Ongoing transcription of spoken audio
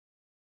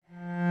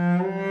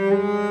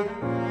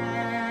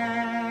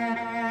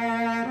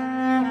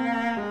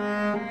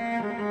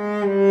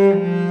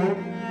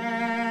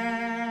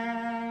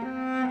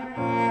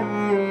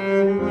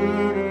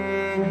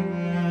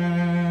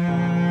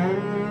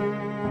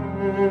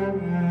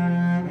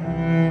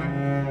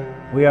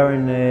We are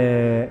in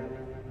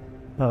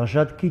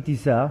Parashat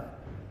Tisa,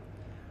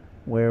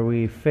 where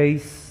we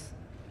face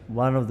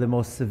one of the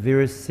most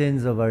severest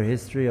sins of our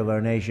history, of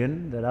our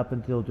nation, that up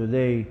until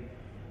today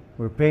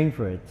we're paying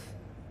for it.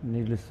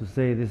 Needless to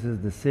say, this is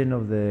the sin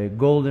of the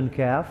golden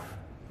calf,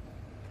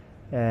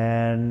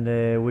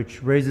 and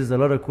which raises a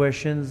lot of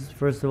questions.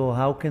 First of all,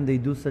 how can they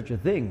do such a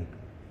thing?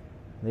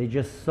 They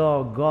just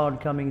saw God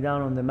coming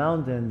down on the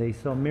mountain, they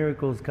saw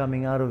miracles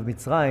coming out of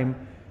Mitzrayim,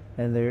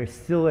 and they're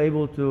still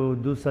able to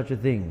do such a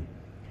thing.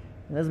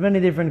 And there's many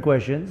different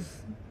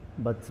questions,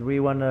 but we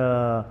want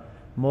to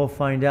more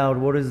find out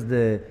what is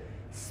the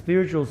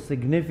spiritual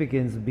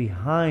significance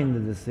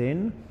behind the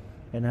sin,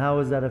 and how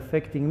is that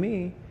affecting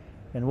me,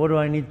 and what do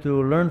I need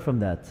to learn from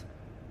that.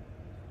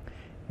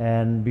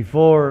 And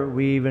before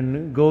we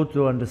even go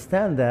to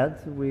understand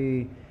that,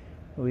 we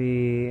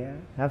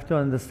have to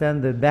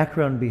understand the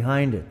background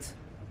behind it.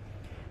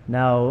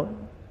 Now,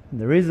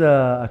 there is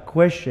a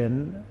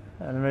question.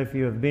 I don't know if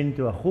you have been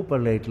to a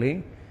chuppah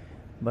lately,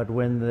 but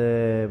when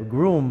the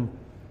groom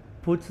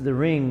puts the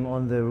ring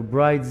on the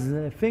bride's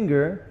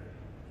finger,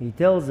 he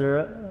tells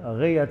her,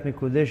 "Arei at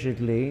mekudeshet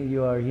li,"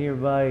 you are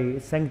hereby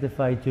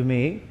sanctified to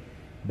me,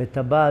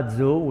 betabat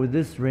zu, with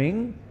this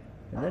ring.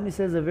 And then he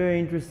says a very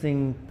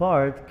interesting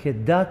part,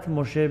 kedat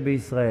Moshe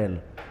beIsrael,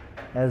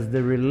 as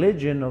the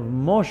religion of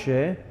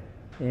Moshe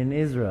in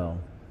Israel.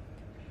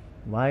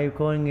 Why are you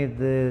calling it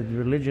the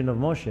religion of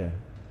Moshe?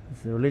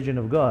 It's the religion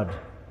of God.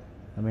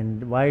 I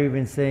mean, why are you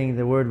even saying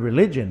the word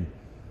religion?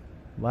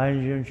 Why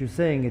aren't you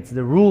saying it's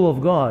the rule of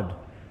God?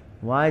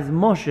 Why is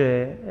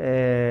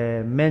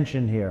Moshe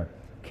mentioned here?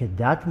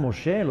 Kedat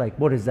Moshe? Like,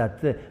 what is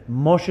that?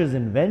 Moshe's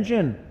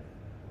invention?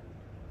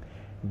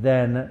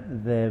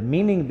 Then the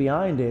meaning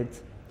behind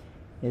it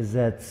is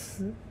that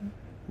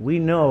we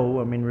know,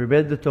 I mean, we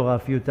read the Torah a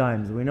few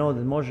times. We know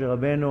that Moshe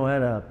Rabbeinu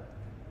had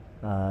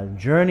a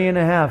journey and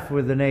a half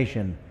with the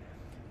nation.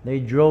 They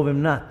drove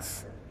him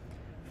nuts.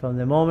 From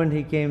the moment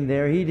he came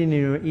there, he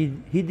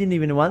didn't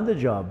even want the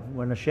job.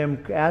 When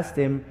Hashem asked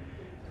him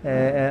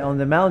on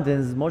the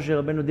mountains, Moshe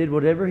Rabbeinu did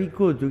whatever he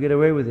could to get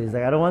away with it. He's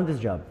like, I don't want this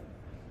job.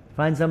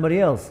 Find somebody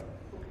else.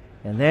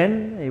 And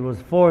then he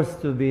was forced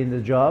to be in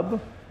the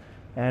job.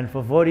 And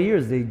for 40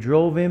 years, they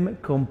drove him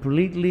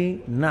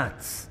completely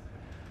nuts,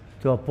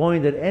 to a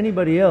point that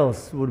anybody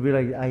else would be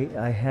like,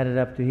 I had it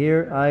up to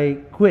here, I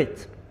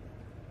quit.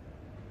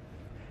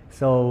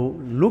 So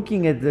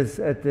looking at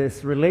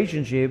this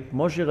relationship,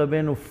 Moshe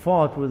Rabbeinu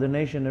fought with the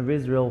nation of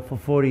Israel for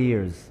 40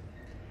 years.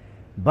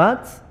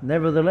 But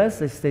nevertheless,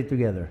 they stayed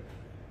together.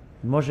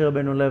 Moshe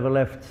Rabbeinu never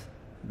left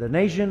the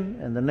nation,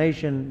 and the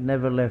nation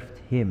never left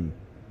him.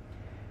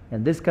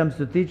 And this comes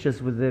to teach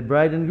us with the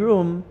bride and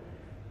groom.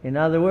 In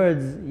other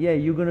words, yeah,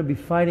 you're going to be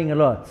fighting a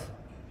lot,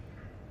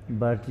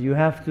 but you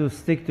have to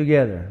stick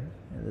together.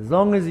 As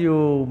long as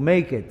you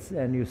make it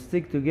and you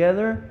stick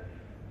together,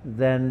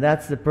 then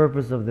that's the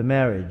purpose of the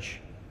marriage.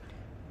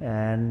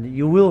 And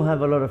you will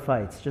have a lot of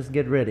fights. Just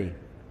get ready.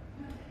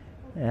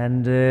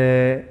 And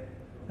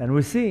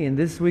we see in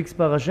this week's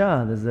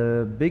parasha, there's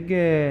a big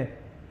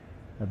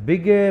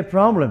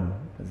problem.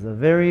 There's a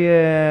very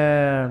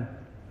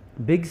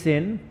big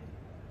sin.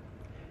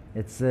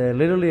 It's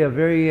literally a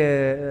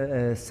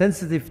very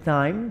sensitive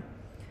time,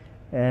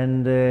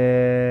 and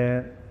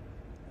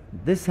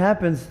this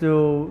happens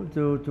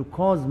to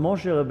cause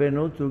Moshe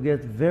Rabbeinu to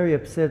get very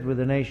upset with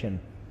the nation.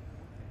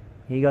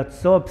 He got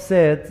so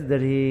upset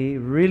that he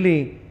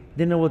really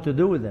didn't know what to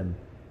do with them.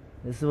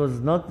 This was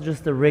not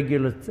just a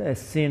regular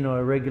sin or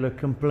a regular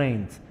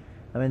complaint.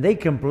 I mean, they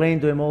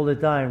complained to him all the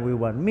time. We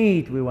want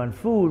meat, we want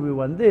food, we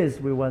want this,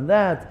 we want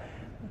that.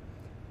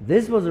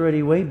 This was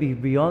already way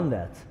beyond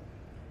that,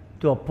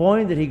 to a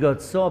point that he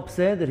got so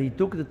upset that he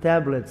took the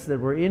tablets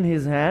that were in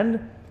his hand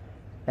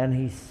and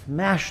he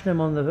smashed them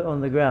on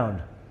the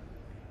ground.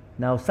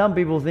 Now, some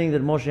people think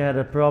that Moshe had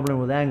a problem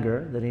with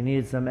anger, that he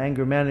needed some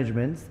anger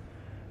management,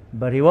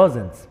 but he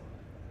wasn't.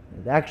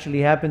 It actually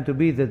happened to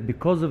be that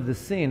because of the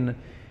sin,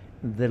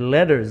 the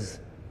letters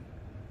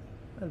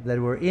that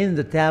were in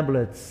the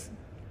tablets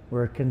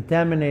were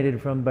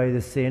contaminated by the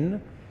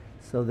sin.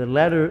 So the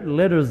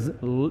letters,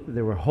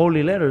 they were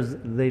holy letters,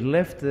 they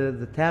left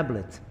the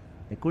tablet.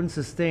 They couldn't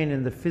sustain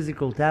in the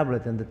physical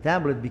tablet, and the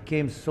tablet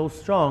became so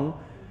strong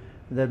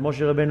that Moshe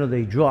Rabbeinu,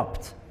 they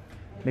dropped.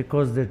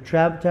 Because the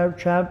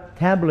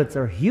tablets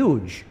are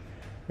huge.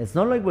 It's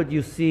not like what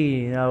you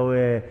see,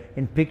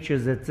 in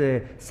pictures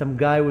that some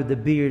guy with a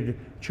beard,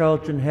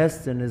 Charlton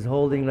Heston, is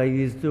holding like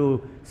these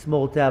two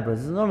small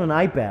tablets. It's not an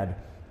iPad.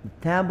 The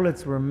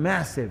tablets were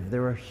massive. They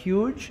were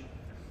huge.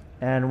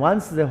 And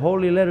once the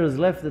holy letters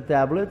left the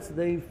tablets,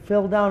 they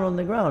fell down on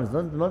the ground. It's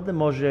not that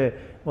Moshe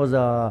was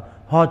a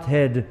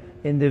hothead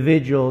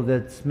individual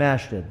that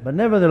smashed it. But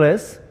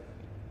nevertheless,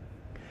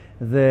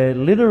 the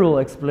literal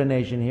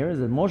explanation here is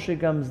that Moshe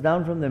comes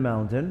down from the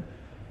mountain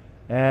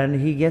and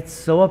he gets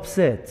so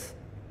upset.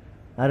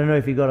 I don't know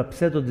if he got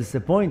upset or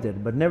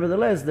disappointed, but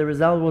nevertheless, the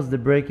result was the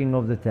breaking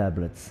of the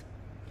tablets.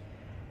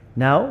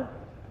 Now,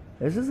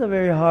 this is a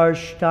very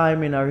harsh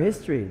time in our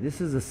history.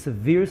 This is a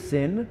severe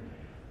sin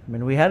I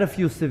mean, we had a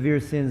few severe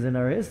sins in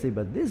our history,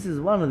 but this is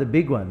one of the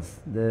big ones,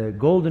 the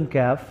golden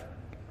calf.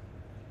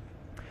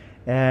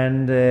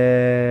 And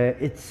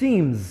it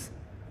seems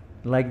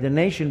like the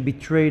nation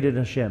betrayed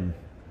Hashem.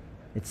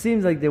 It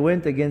seems like they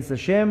went against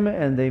Hashem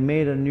and they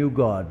made a new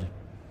God.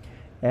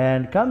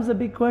 And comes a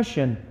big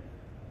question.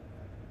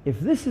 If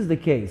this is the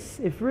case,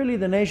 if really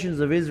the nations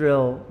of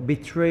Israel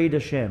betrayed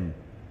Hashem,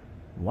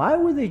 why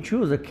would they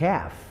choose a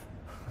calf?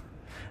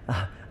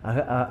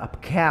 a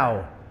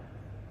cow?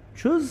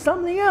 Choose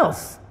something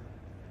else.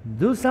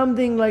 Do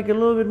something like a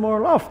little bit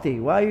more lofty.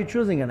 Why are you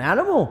choosing an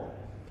animal?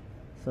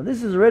 So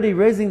this is already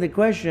raising the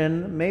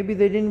question, maybe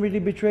they didn't really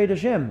betray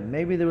Hashem.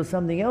 Maybe there was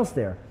something else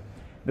there.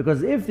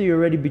 Because if you're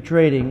already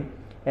betraying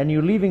and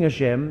you're leaving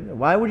Hashem,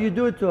 why would you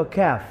do it to a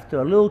calf,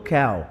 to a little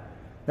cow?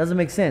 Doesn't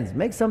make sense.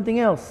 Make something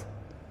else.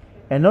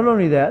 And not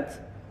only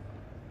that,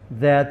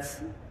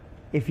 that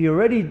if you're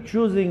already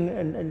choosing,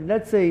 and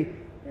let's say,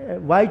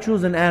 why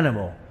choose an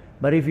animal?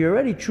 But if you're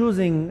already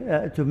choosing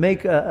to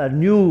make a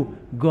new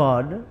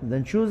God,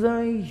 then choose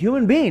a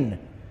human being.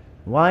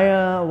 Why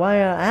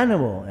an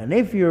animal? And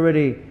if you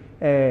already,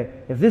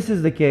 if this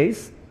is the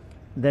case,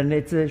 then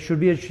it should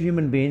be a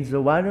human being.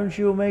 So why don't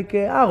you make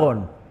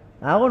Aaron?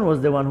 Aaron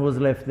was the one who was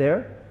left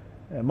there.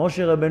 Moshe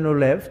Rabbeinu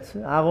left.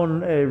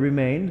 Aaron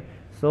remained.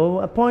 So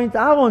appoint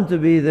Aaron to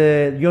be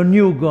your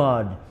new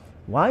God.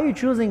 Why are you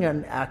choosing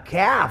a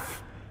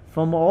calf?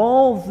 From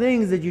all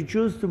things that you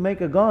choose to make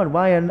a God,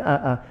 why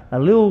a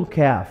little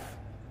calf?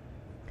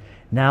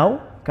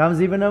 Now comes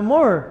even a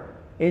more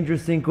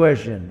interesting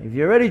question. If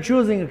you're already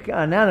choosing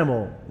an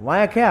animal, why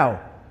a cow?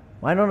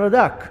 Why not a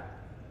duck?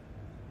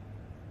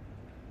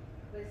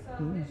 They saw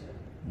a vision.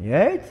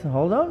 Right,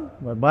 hold on.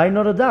 But why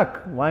not a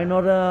duck? Why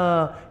not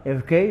a...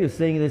 Okay, you're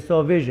saying they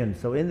saw a vision.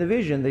 So in the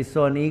vision, they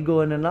saw an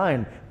eagle and a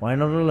lion. Why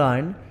not a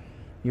lion?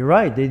 You're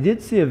right, they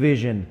did see a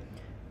vision.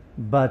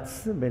 But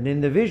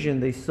in the vision,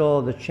 they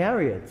saw the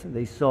chariot.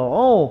 They saw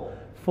all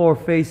four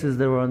faces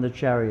that were on the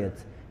chariot.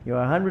 You're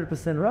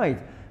 100% right.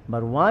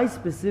 But why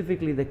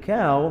specifically the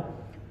cow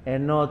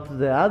and not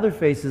the other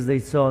faces they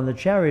saw on the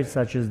chariot,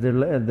 such as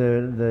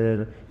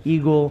the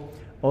eagle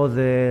or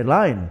the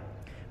lion?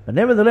 But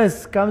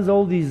nevertheless, comes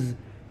all these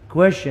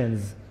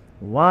questions.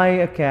 Why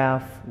a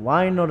calf?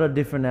 Why not a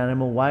different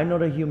animal? Why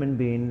not a human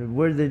being?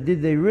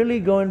 Did they really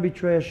go and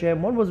betray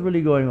Hashem? What was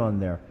really going on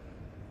there?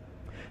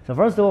 So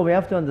first of all, we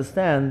have to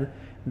understand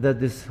that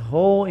this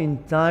whole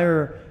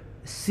entire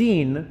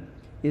scene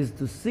is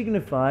to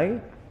signify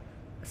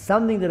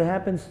something that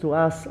happens to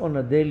us on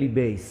a daily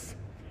basis.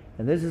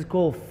 And this is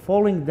called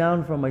falling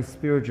down from my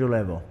spiritual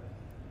level.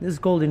 This is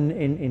called,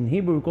 in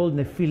Hebrew, called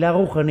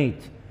nefilah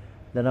ruchanit.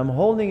 That I'm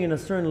holding in a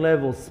certain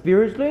level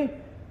spiritually,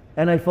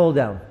 and I fall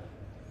down.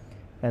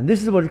 And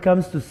this is what it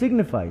comes to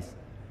signify.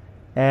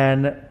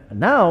 And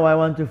now I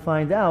want to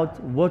find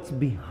out what's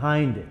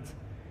behind it.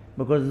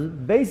 Because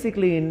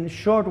basically, in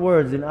short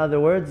words, in other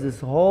words,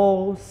 this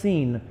whole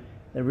scene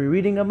that we're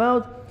reading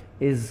about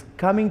is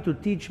coming to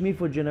teach me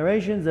for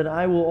generations that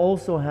I will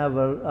also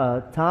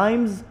have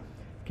times,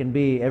 can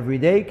be every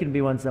day, can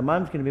be once a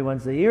month, can be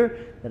once a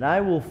year, that I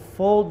will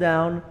fall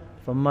down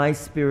from my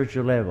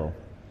spiritual level.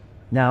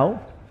 Now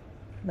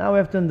we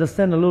have to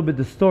understand a little bit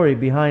the story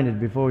behind it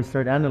before we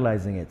start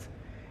analyzing it.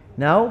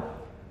 Now,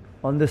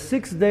 on the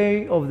 6th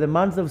day of the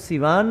month of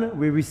Sivan,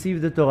 we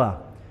receive the Torah.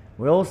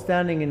 We're all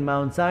standing in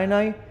Mount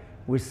Sinai.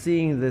 We're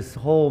seeing this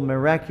whole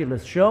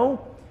miraculous show,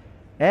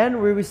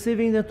 and we're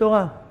receiving the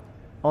Torah.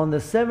 On the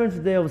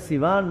 7th day of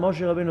Sivan,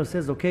 Moshe Rabbeinu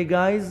says, okay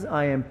guys,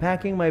 I am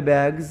packing my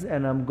bags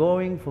and I'm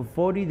going for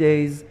 40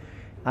 days.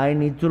 I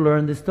need to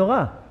learn this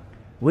Torah.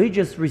 We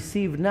just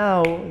received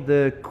now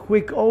the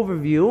quick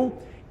overview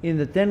in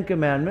the 10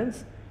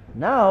 Commandments.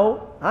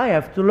 Now I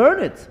have to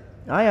learn it.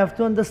 I have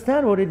to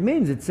understand what it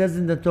means. It says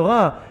in the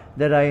Torah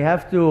that I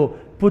have to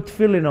put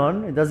tefillin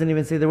on. It doesn't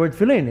even say the word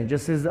tefillin. It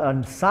just says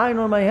a sign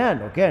on my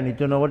hand. Okay, I need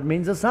to know what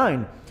means a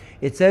sign.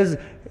 It says,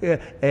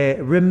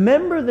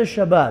 remember the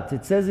Shabbat.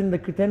 It says in the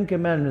 10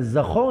 Commandments,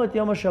 Zachor et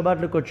Yom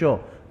HaShabbat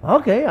lekodsho.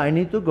 Okay, I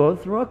need to go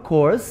through a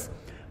course.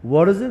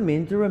 What does it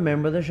mean to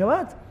remember the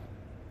Shabbat?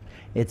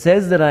 It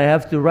says that I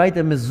have to write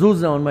a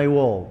mezuzah on my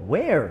wall.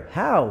 Where?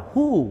 How?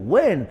 Who?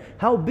 When?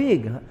 How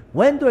big?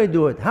 When do I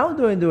do it? How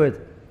do I do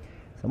it?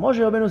 So Moshe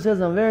Rabbeinu says,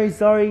 I'm very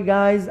sorry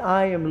guys,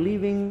 I am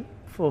leaving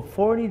for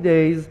 40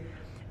 days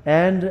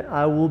and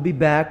I will be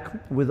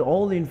back with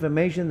all the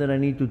information that I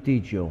need to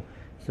teach you.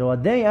 So a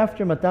day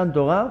after Matan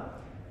Torah,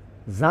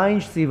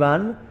 Zayin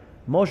Sivan,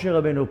 Moshe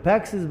Rabbeinu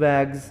packs his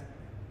bags.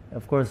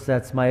 Of course,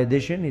 that's my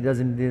addition. He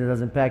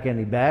doesn't pack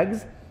any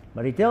bags.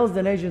 But he tells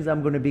the nations,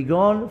 I'm going to be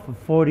gone for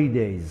 40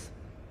 days.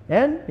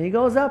 And he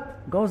goes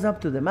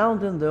up to the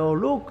mountain. They all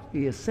look.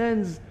 He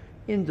ascends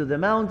into the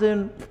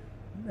mountain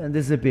and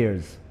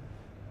disappears.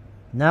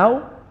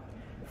 Now,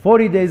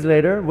 40 days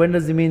later, when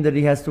does it mean that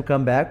he has to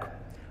come back?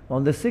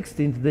 On the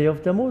 16th day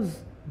of Tammuz.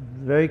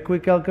 Very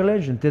quick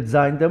calculation. Tet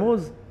Zayin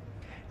Tammuz.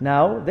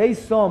 Now, they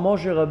saw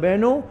Moshe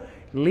Rabbeinu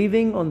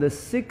leaving on the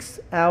 6th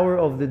hour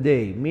of the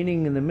day,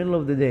 meaning in the middle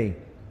of the day,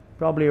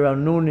 probably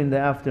around noon in the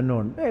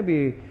afternoon,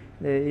 maybe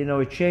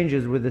it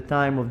changes with the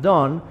time of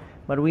dawn.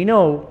 But we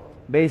know,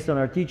 based on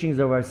our teachings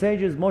of our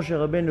sages, Moshe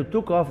Rabbeinu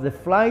took off. The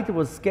flight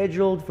was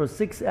scheduled for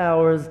 6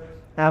 hours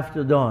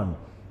after dawn.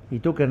 He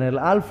took an El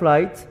Al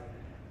flight,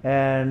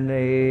 and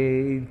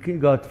he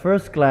got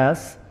first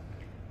class,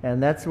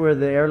 and that's where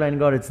the airline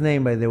got its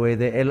name, by the way,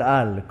 the El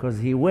Al, because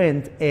he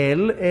went,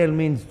 El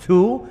means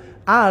to,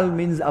 Al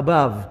means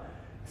above.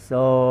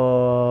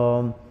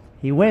 So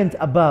he went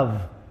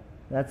above.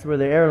 That's where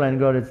the airline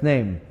got its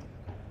name.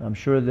 I'm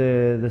sure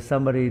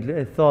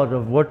somebody thought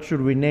of what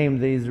should we name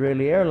the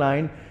Israeli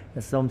airline.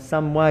 And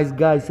some wise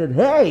guy said,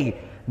 hey,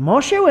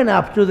 Moshe went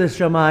up to the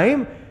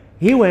Shamayim.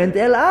 He went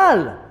El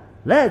Al.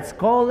 Let's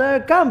call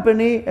their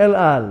company El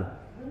Al.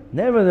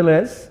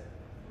 Nevertheless,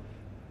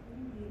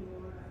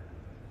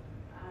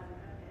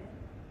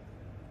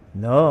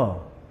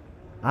 no,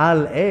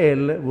 Al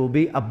El will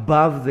be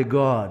above the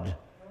God.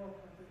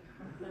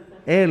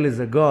 El is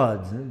a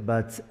God,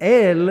 but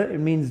El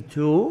means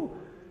to,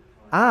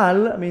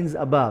 Al means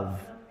above.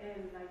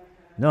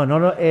 No,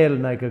 not El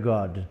like a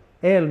God.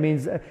 El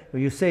means,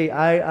 you say,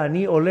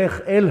 Ani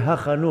olech el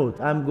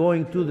hachanut, I'm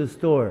going to the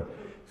store.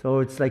 So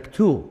it's like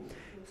to.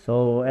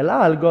 So El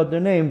Al got the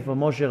name for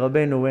Moshe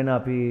Rabbeinu went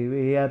up.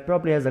 He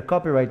probably has a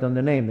copyright on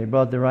the name. They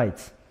brought the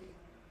rights.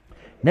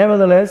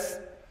 Nevertheless,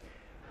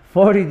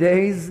 40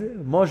 days,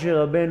 Moshe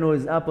Rabbeinu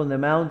is up on the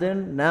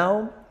mountain.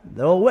 Now,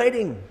 they're all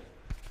waiting.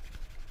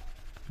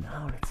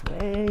 Now, let's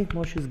wait.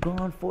 Moshe's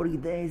gone 40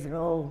 days.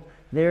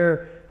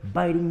 They're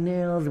biting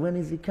nails. When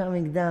is he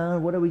coming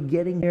down? What are we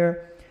getting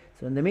here?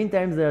 So in the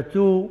meantime, there are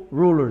two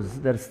rulers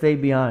that stay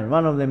behind.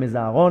 One of them is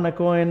Aaron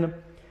HaKohen.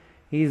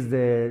 He's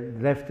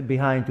left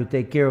behind to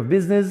take care of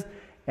business.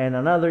 And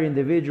another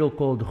individual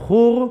called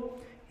Hur.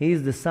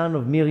 He's the son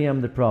of Miriam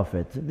the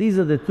prophet. These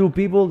are the two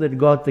people that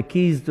got the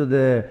keys to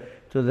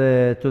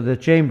the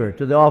chamber,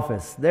 to the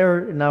office.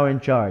 They're now in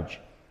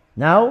charge.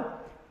 Now,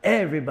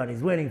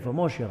 everybody's waiting for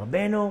Moshe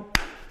Rabbeinu.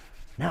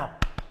 Now,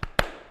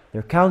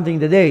 they're counting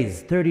the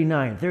days.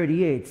 39,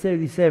 38,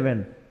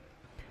 37.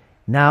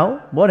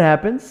 Now, what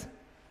happens?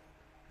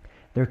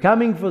 They're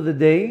coming for the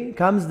day.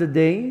 Comes the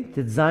day,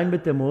 Tetzayin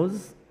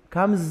B'Tammuz.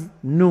 Comes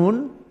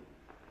noon.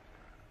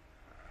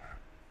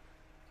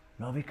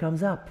 Novi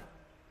comes up.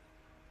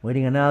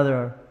 Waiting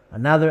another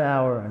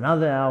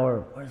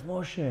hour. Where's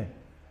Moshe?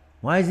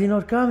 Why is he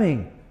not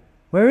coming?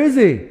 Where is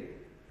he?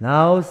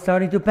 Now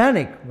starting to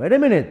panic. Wait a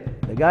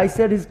minute. The guy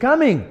said he's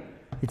coming.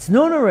 It's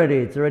noon already.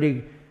 It's already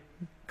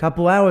a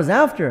couple hours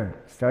after.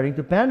 Starting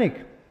to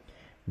panic.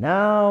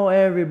 Now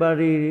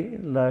everybody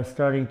is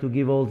starting to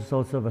give all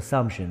sorts of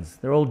assumptions.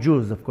 They're all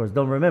Jews, of course.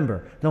 Don't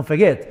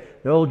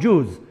forget. They're all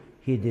Jews.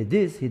 He did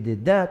this, he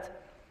did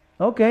that.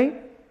 Okay.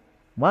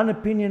 One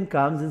opinion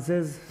comes and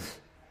says,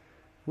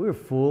 we're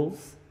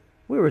fools.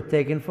 We were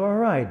taken for a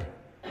ride.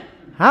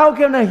 How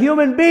can a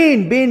human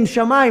being be in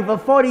Shammai for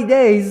 40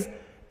 days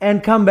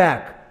and come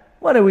back?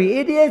 What are we,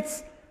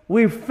 idiots?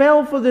 We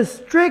fell for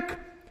this trick.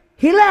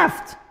 He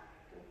left.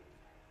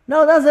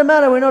 No, it doesn't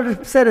matter. We're not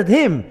upset at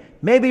him.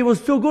 Maybe it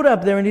was too good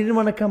up there and he didn't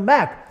want to come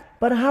back.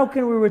 But how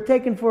can we were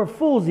taken for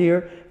fools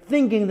here,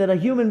 thinking that a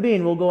human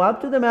being will go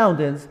up to the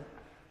mountains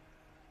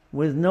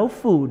with no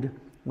food,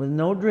 with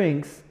no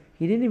drinks?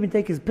 He didn't even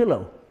take his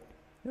pillow.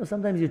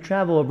 Sometimes you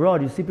travel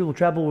abroad, you see people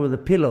travel with a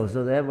pillow,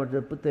 so they have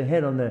to put their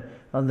head on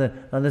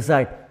the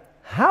side.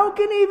 How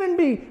can he even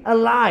be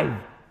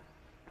alive?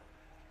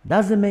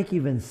 Doesn't make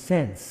even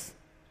sense.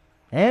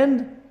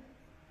 And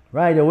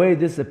right away,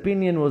 this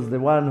opinion was the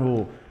one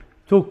who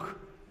took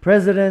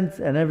precedence,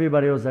 and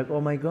everybody was like, oh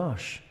my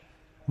gosh,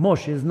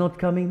 Moshe is not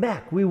coming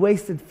back. We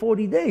wasted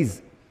 40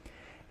 days.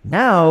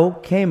 Now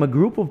came a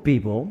group of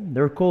people,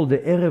 they're called the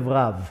Erev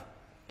Rav.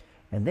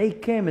 And they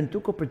came and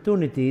took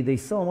opportunity. They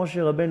saw Moshe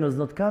Rabbeinu was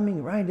not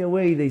coming. Right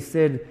away they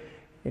said,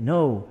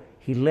 no,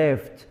 he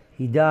left,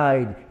 he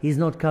died, he's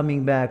not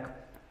coming back.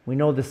 We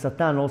know the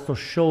Satan also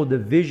showed the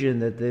vision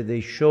that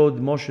they showed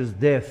Moshe's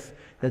death,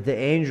 that the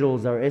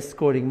angels are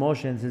escorting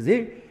Moshe, and says,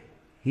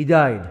 he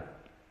died.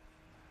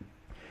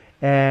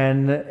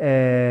 And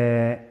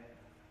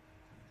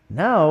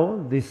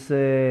now this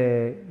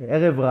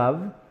Erev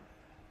Rav,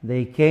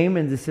 they came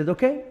and they said,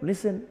 okay,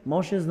 listen,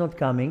 Moshe is not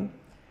coming.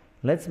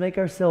 Let's make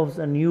ourselves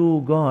a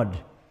new God.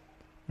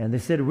 And they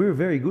said, we're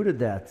very good at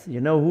that. You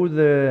know who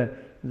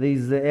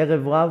these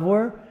Erev Rav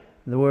were?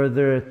 They were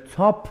the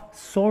top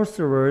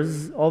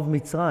sorcerers of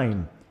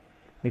Mitzrayim.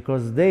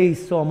 Because they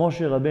saw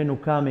Moshe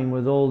Rabbeinu coming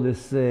with all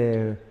this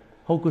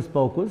hocus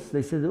pocus.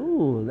 They said,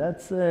 ooh,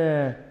 that's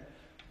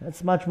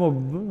much more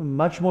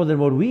than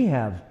what we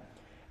have.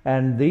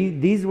 And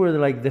these were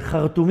like the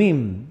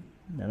Khartumim.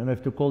 I don't know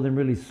if to call them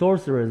really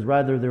sorcerers.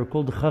 Rather, they're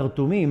called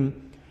Khartumim.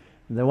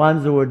 The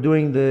ones who were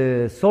doing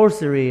the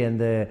sorcery and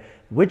the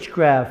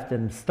witchcraft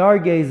and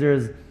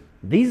stargazers.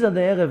 These are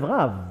the Erev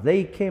Rav.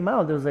 They came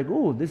out. They was like,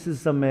 ooh, this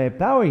is some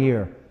power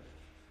here.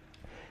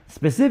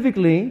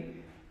 Specifically,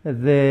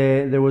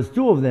 there was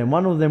two of them.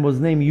 One of them was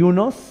named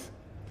Yunus.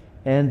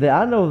 And the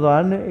other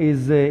one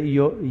is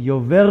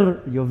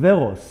Yoveros.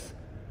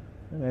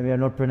 Maybe I'm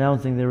not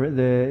pronouncing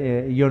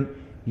the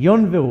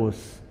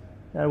Yonverus.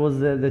 That was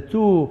the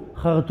two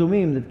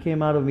Chartumim that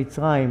came out of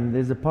Mitzrayim.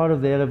 There's a part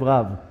of the Erev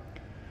Rav.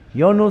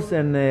 Yonus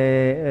and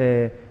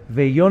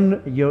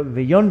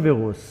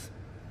Veyonverus.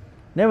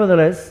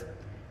 Nevertheless,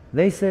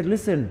 they said,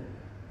 listen,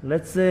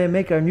 let's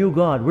make our new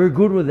God. We're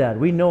good with that.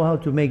 We know how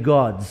to make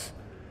gods.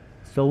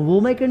 So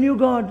we'll make a new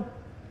God.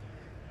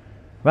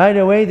 Right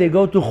away, they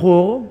go to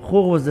Hur.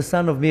 Hur was the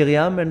son of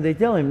Miriam, and they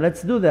tell him,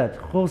 let's do that.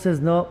 Hur says,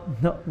 no,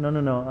 I'm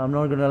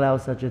not going to allow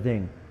such a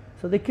thing.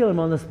 So they kill him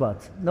on the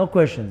spot. No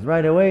questions.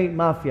 Right away,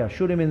 mafia,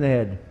 shoot him in the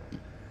head.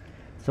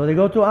 So they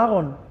go to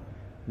Aaron.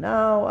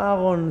 Now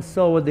Aaron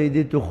saw what they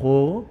did to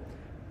Hur.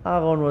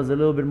 Aaron was a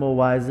little bit more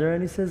wiser,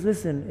 and he says,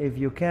 listen, if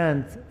you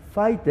can't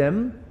fight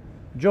them,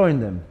 join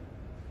them.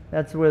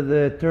 That's where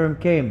the term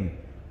came.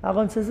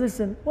 Aaron says,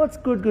 listen, what's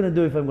good going to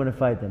do if I'm going to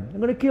fight them?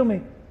 They're going to kill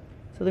me.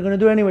 So they're going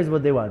to do anyways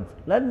what they want.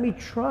 Let me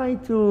try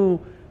to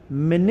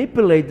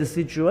manipulate the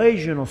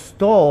situation or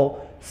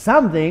stall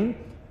something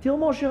till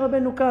Moshe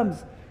Rabbeinu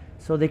comes.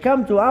 So they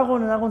come to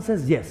Aaron, and Aaron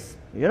says, yes,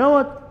 you know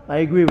what? I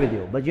agree with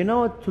you. But you know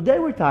what? Today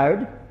we're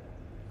tired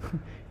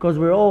because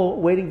we're all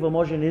waiting for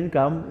Moshe and didn't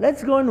come.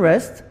 Let's go and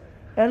rest,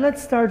 and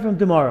let's start from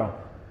tomorrow.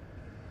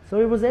 So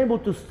he was able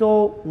to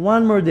stall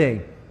one more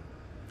day.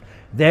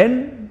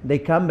 Then they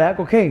come back,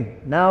 okay,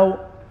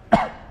 now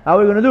how are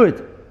we going to do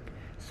it?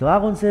 So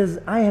Aaron says,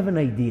 I have an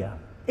idea.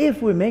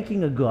 If we're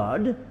making a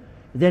god,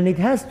 then it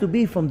has to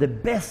be from the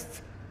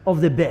best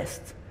of the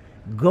best.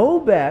 Go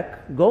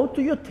back, go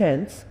to your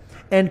tents,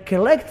 and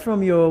collect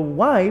from your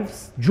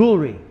wives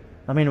jewelry.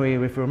 I mean,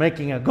 if we're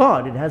making a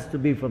god, it has to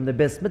be from the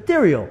best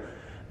material.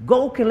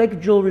 Go collect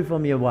jewelry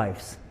from your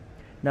wives.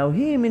 Now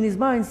him in his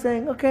mind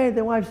saying, okay,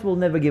 the wives will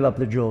never give up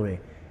the jewelry.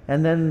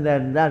 And then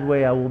that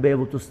way I will be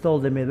able to stall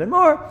them even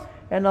more,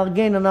 and I'll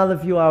gain another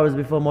few hours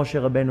before Moshe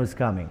Rabbeinu is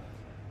coming.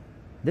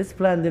 This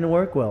plan didn't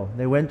work well.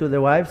 They went to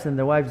their wives, and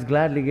the wives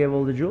gladly gave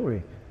all the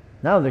jewelry.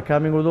 Now they're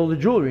coming with all the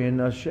jewelry, and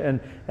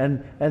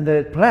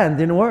the plan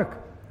didn't work.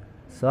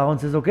 So Aaron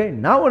says, okay,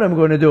 now what am I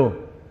going to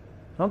do?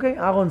 Okay,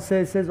 Aaron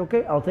says,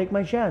 okay, I'll take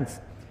my chance.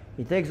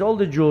 He takes all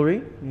the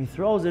jewelry, he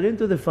throws it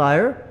into the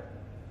fire,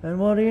 and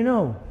what do you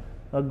know?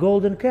 A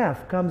golden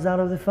calf comes out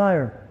of the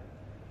fire.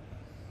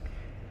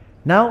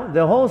 Now,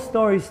 the whole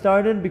story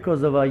started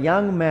because of a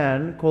young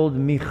man called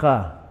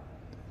Micha.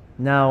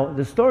 Now,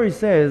 the story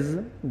says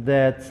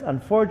that,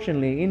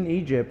 unfortunately, in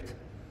Egypt,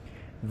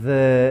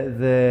 they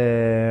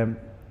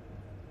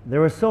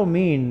were so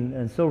mean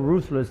and so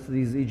ruthless,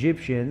 these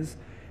Egyptians,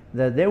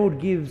 that they would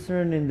give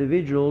certain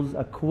individuals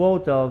a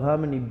quota of how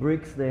many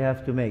bricks they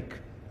have to make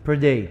per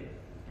day.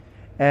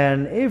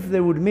 And if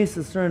they would miss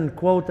a certain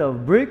quota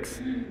of bricks,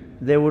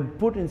 they would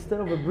put, instead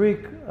of a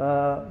brick,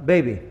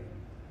 baby.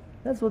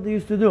 That's what they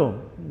used to do.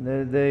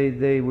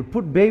 They would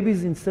put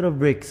babies instead of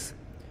bricks.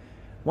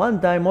 One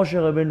time Moshe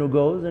Rabbeinu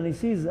goes and he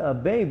sees a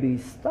baby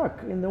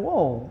stuck in the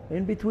wall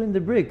in between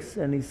the bricks,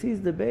 and he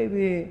sees the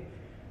baby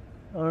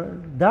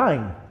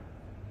dying.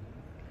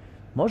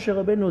 Moshe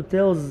Rabbeinu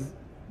tells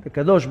the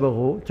Kadosh Baruch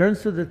Hu,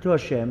 turns to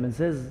Hashem and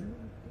says,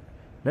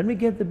 let me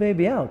get the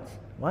baby out.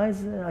 Why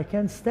is it, I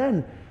can't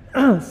stand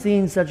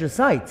seeing such a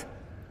sight.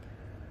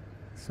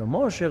 So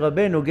Moshe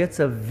Rabbeinu gets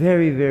a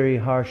very, very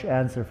harsh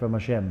answer from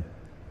Hashem.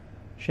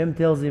 Hashem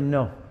tells him,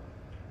 no,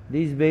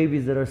 these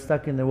babies that are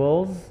stuck in the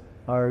walls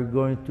are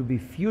going to be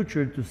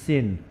future to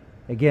sin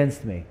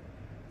against me.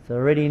 So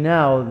already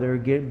now they're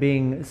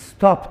being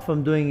stopped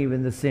from doing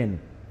even the sin.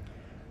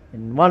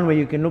 In one way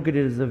you can look at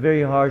it as a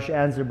very harsh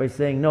answer by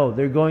saying, no,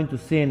 they're going to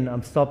sin,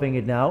 I'm stopping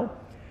it now.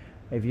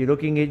 If you're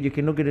looking at it, you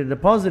can look at it in a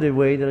positive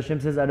way, that Hashem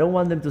says, I don't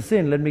want them to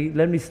sin, let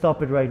me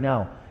stop it right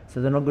now.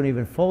 So they're not going to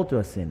even fall to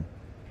a sin.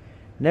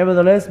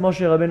 Nevertheless, Moshe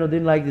Rabbeinu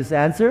didn't like this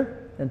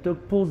answer and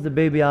pulls the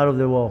baby out of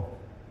the wall.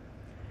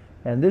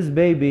 And this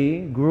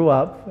baby grew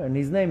up, and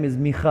his name is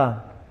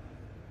Micha.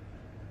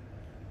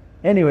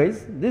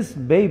 Anyways, this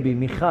baby,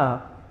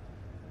 Micha,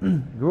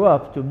 grew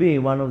up to be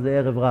one of the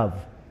Erev Rav.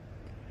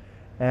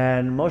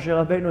 And Moshe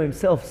Rabbeinu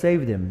himself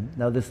saved him.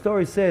 Now the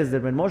story says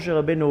that when Moshe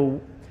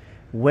Rabbeinu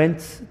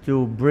went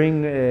to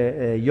bring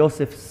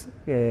Yosef's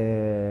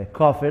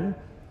coffin,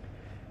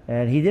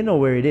 and he didn't know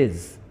where it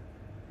is.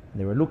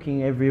 They were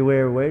looking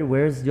everywhere,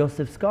 where's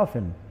Yosef's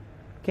coffin?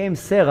 Came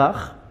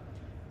Serach,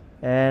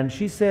 and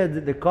she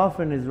said the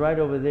coffin is right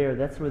over there.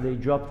 That's where they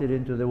dropped it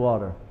into the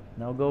water.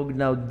 Now go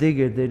dig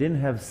it. They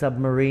didn't have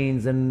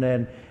submarines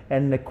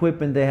and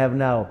equipment they have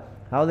now.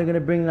 How are they going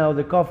to bring now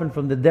the coffin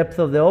from the depth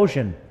of the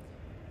ocean?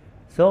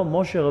 So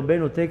Moshe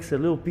Rabbeinu takes a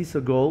little piece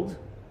of gold.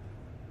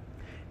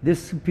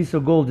 This piece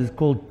of gold is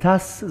called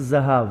Tas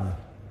Zahav.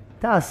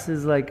 Tas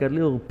is like a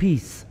little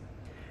piece.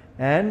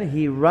 And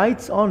he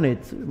writes on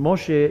it,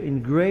 Moshe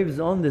engraves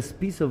on this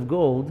piece of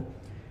gold,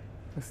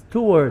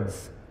 two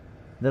words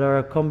that are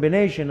a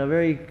combination, a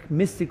very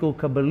mystical,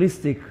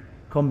 Kabbalistic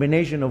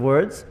combination of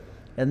words.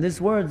 And this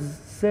word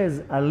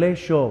says, Ale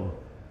Shor,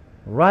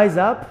 rise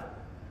up,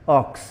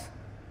 ox.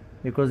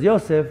 Because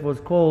Yosef was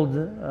called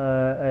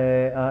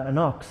an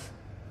ox.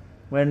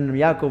 When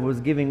Yaakov was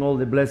giving all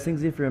the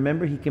blessings, if you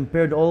remember, he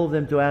compared all of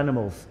them to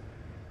animals.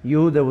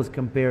 Yehuda was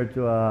compared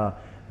to a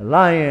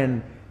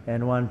lion,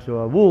 and one to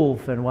a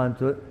wolf, and one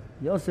to...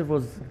 Yosef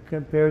was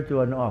compared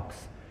to an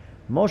ox.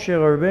 Moshe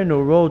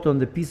Rabbeinu wrote on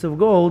the piece of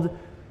gold,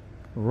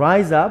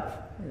 rise up.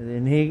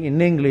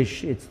 In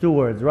English, it's two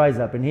words, rise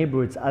up. In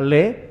Hebrew, it's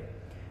aleh.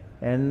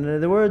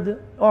 And the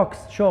word ox,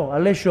 shor,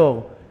 aleh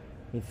shor.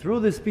 He threw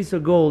this piece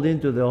of gold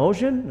into the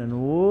ocean,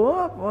 and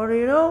whoop, what do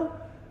you know?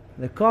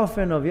 The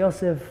coffin of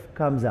Yosef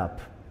comes up.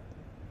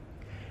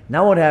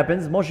 Now what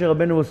happens? Moshe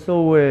Rabbeinu was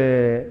so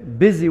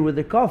busy with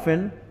the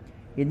coffin,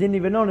 he didn't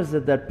even notice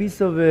that that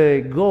piece of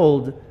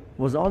gold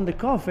was on the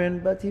coffin,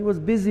 but he was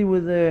busy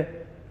with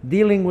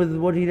dealing with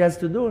what he has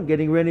to do and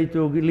getting ready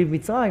to leave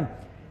Mitzrayim.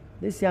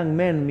 This young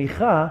man,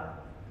 Micha,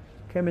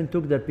 came and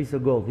took that piece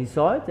of gold. He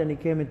saw it and he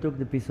came and took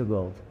the piece of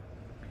gold.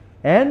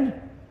 And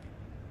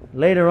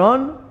later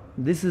on,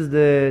 this is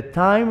the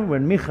time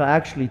when Micha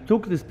actually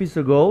took this piece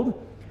of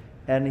gold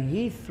and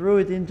he threw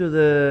it into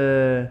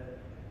the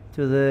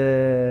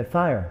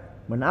fire.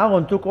 When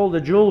Aaron took all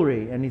the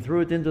jewelry and he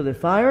threw it into the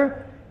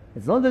fire,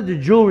 it's not that the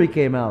jewelry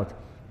came out.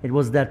 It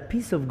was that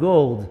piece of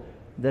gold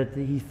that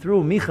he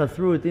threw, Micha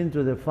threw it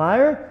into the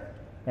fire.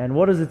 And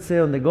what does it say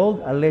on the gold?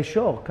 Aleh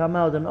shor, come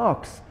out an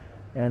ox.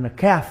 And a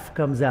calf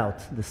comes out.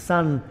 The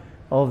son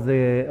of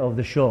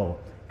the shor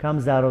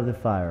comes out of the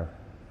fire.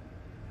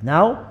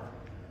 Now,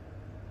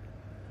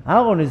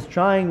 Aaron is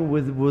trying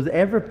with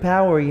whatever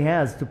power he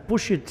has to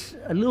push it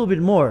a little bit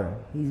more.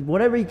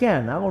 Whatever he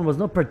can. Aaron was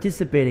not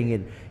participating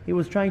in it. He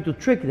was trying to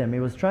trick them.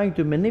 He was trying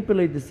to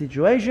manipulate the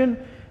situation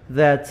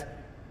that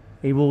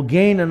he will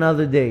gain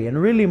another day.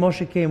 And really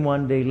Moshe came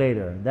one day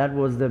later. That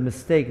was the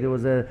mistake. There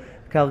was a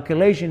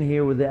calculation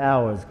here with the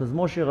hours. Because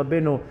Moshe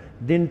Rabbeinu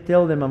didn't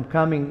tell them I'm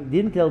coming,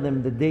 didn't tell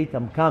them the date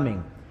I'm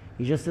coming.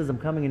 He just says I'm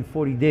coming in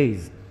 40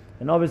 days.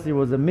 And obviously it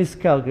was a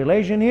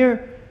miscalculation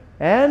here.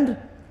 And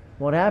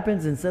what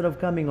happens? Instead of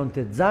coming on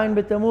Tet Zayin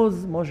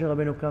B'Tammuz, Moshe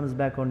Rabbeinu comes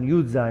back on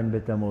Yud Zayin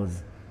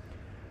B'Tammuz.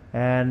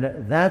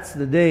 And that's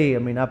the day, I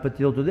mean, up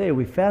until today,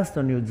 we fast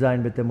on Yud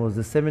Zayin B'Tammuz,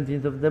 the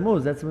 17th of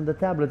Tammuz. That's when the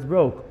tablets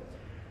broke.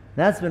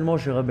 That's when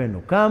Moshe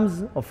Rabbeinu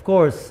comes. Of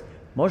course,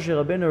 Moshe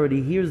Rabbeinu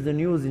already hears the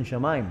news in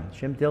Shamayim.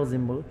 Hashem tells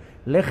him,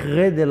 Lech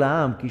red el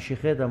ha'am ki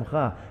shechet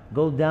amcha.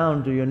 Go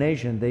down to your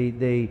nation.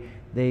 They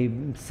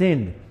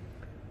sinned.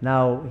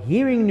 Now,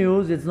 hearing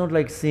news, it's not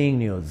like seeing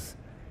news.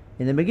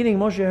 In the beginning,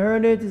 Moshe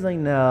heard it. He's like,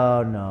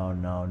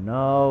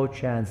 no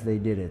chance they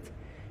did it.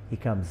 He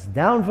comes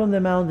down from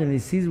the mountain. He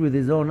sees with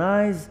his own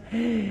eyes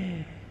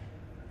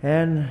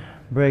and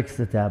breaks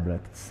the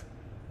tablets.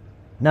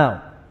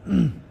 Now,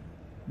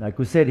 like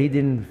we said, he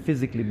didn't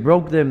physically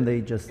broke them.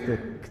 They just, the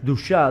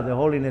Kedusha, the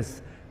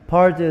holiness,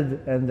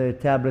 parted and the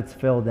tablets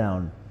fell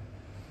down.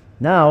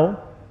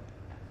 Now,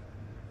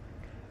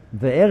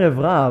 the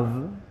Erev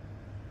Rav,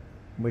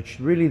 which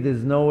really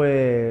there's no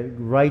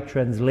right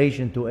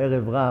translation to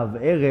Erev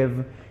Rav.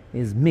 Erev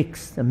is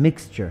mixed, a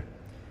mixture.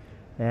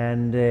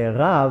 And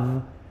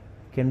Rav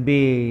can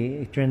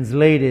be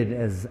translated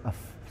as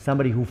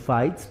somebody who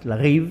fights,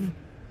 Lariv.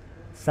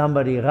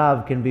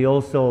 Rav can be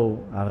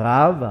also a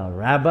Rav, a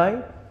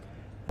rabbi.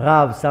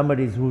 Rav,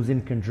 somebody who's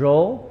in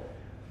control.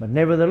 But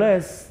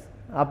nevertheless,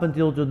 up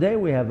until today,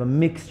 we have a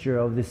mixture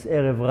of this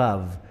Erev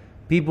Rav.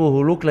 People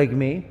who look like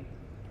me,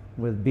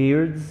 with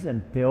beards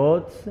and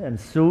peot and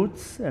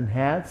suits and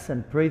hats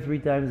and pray 3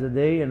 times a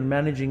day and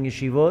managing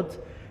yeshivot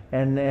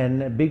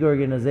and a big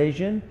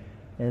organization,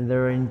 and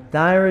their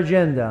entire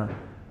agenda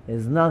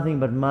is nothing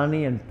but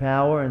money and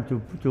power and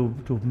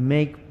to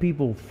make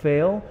people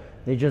fail.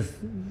 They just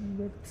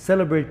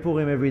celebrate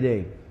Purim every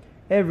day.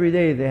 Every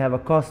day they have a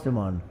costume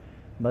on,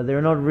 but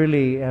they're not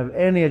really have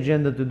any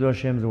agenda to do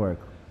Hashem's work.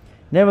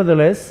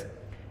 Nevertheless,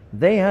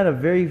 they had a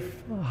very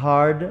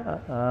hard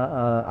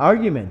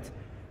argument.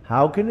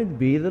 How can it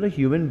be that a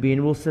human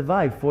being will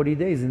survive 40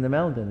 days in the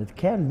mountain? It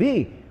can't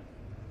be.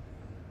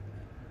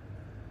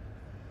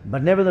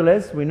 But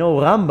nevertheless, we know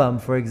Rambam,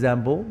 for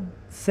example,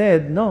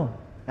 said, no,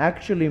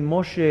 actually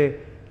Moshe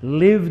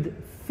lived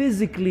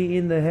physically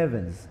in the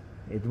heavens.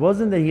 It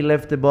wasn't that he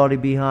left the body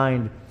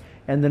behind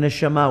and the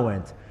neshama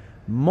went.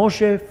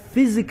 Moshe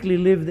physically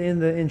lived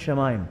in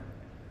Shamayim.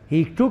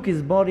 He took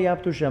his body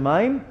up to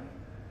Shamayim,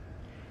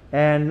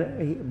 and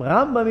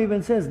Rambam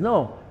even says,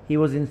 no, he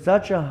was in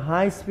such a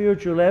high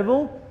spiritual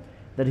level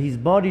that his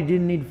body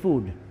didn't need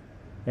food,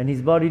 and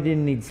his body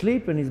didn't need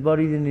sleep, and his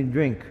body didn't need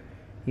drink.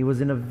 He was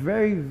in a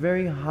very,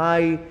 very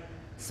high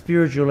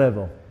spiritual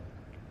level.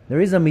 There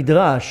is a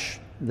midrash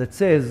that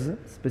says,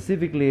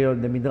 specifically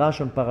on the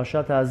midrash on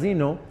Parashat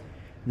Ha'azinu,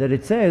 that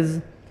it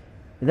says,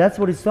 that's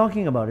what it's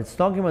talking about. It's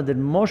talking about that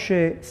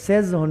Moshe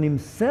says on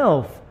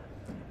himself,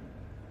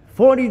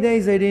 40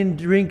 days I didn't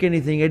drink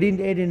anything, I didn't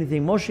eat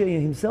anything. Moshe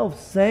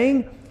himself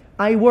saying,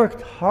 I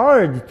worked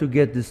hard to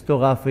get this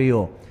Torah for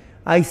you.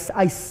 I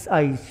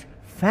fasted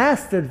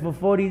for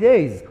 40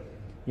 days.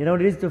 You know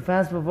what it is to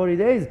fast for 40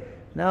 days?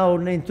 Now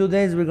in 2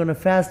 days we're going to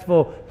fast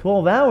for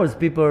 12 hours.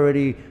 People are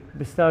already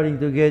starting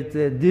to get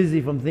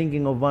dizzy from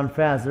thinking of one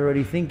fast. They're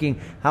already thinking,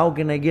 how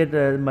can I get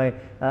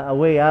a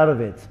way out of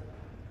it?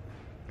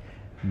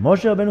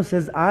 Moshe Rabbeinu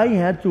says, I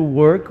had to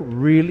work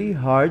really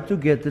hard to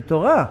get the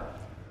Torah.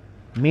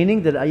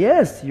 Meaning that,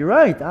 yes, you're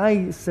right,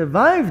 I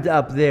survived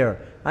up there.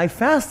 I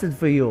fasted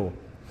for you.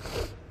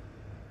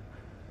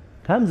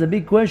 Comes a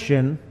big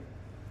question.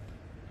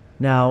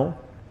 Now,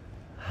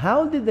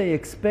 how did they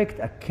expect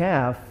a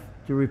calf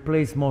to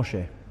replace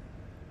Moshe?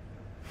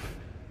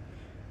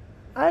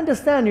 I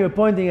understand you're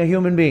appointing a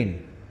human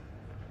being,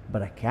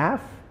 but a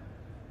calf?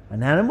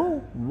 An animal?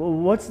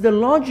 What's the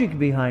logic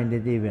behind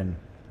it even?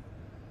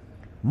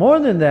 More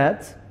than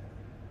that,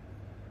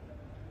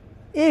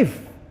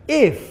 if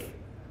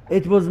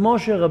it was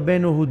Moshe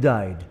Rabbeinu who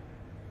died,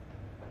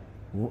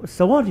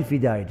 so what if he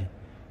died?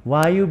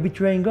 Why are you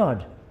betraying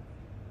God?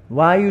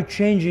 Why are you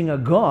changing a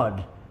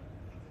God?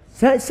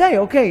 Say,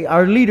 okay,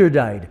 our leader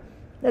died.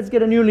 Let's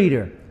get a new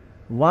leader.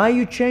 Why are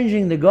you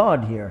changing the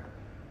God here?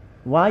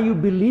 Why are you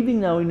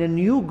believing now in a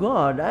new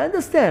God? I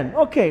understand.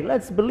 Okay,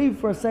 let's believe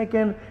for a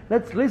second.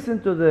 Let's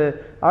listen to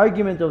the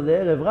argument of the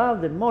Erev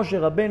Rav that Moshe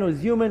Rabbeinu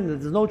is human.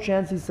 There's no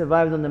chance he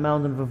survived on the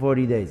mountain for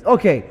 40 days.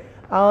 Okay,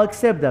 I'll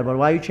accept that, but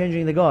why are you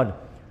changing the God?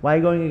 Why are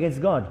you going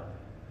against God?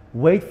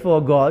 Wait for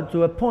God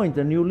to appoint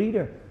a new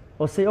leader.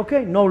 Or say,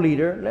 okay, no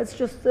leader. Let's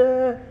just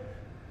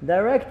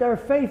direct our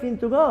faith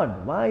into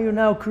God. Why are you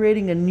now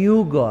creating a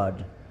new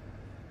God?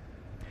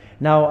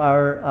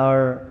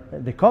 Now,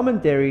 the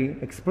commentary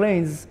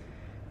explains,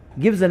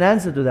 gives an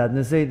answer to that, and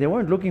they say they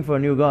weren't looking for a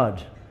new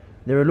God.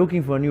 They were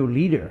looking for a new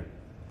leader.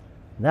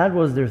 That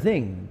was their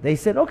thing. They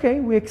said, okay,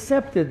 we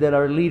accepted that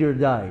our leader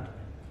died.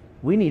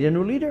 We need a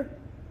new leader.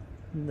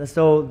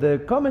 So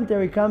the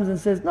commentary comes and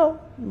says, no,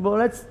 well,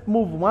 let's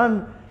move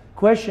one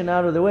question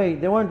out of the way.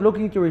 They weren't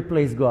looking to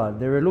replace God.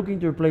 They were looking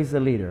to replace a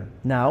leader.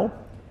 Now,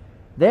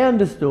 they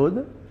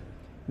understood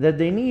that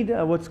they need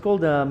what's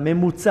called a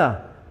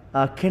memutza,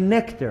 a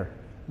connector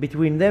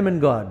between them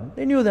and God.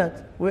 They knew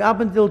that.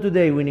 Up until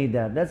today we need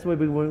that. That's why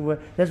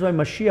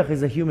Mashiach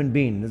is a human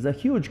being. There's a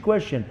huge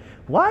question.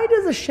 Why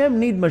does Hashem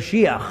need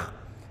Mashiach?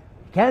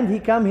 Can't he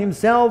come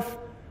himself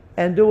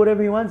and do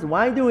whatever he wants?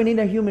 Why do we need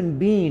a human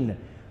being?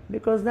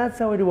 Because that's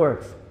how it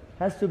works. It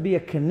has to be a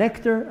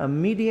connector, a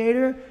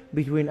mediator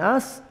between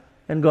us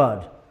and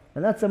God.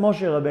 And that's a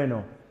Moshe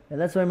Rabbeinu.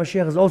 And that's why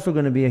Mashiach is also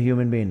going to be a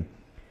human being.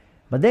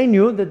 But they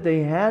knew that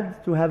they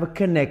had to have a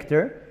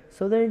connector,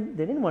 so they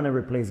didn't want to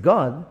replace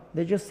God.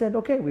 They just said,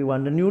 okay, we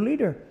want a new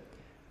leader.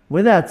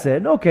 With that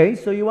said, okay,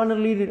 so you want a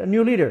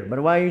new leader,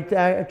 but why are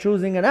you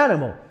choosing an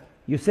animal?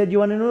 You said you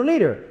want a new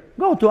leader.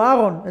 Go to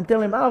Aaron and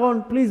tell him,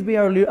 Aaron, please be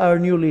our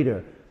new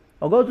leader.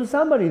 Or go to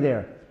somebody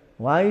there.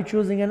 Why are you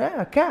choosing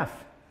a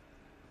calf?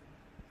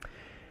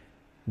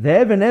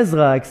 The Ibn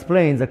Ezra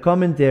explains, a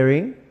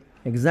commentary,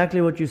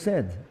 exactly what you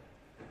said.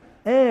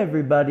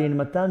 Everybody in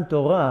Matan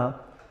Torah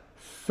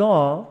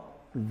saw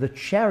the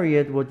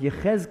chariot, what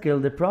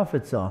Yechezkel the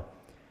prophet saw.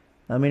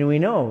 I mean, we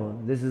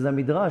know, this is a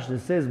midrash that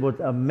says what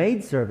a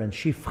maidservant,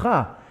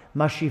 Shifcha,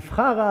 Ma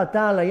Shifcha ra'ata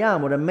al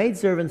hayam, what a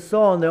maidservant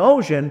saw on the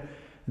ocean,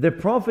 the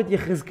prophet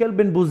Yechezkel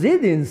ben Buzi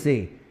didn't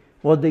see.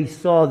 What they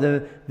saw,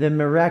 the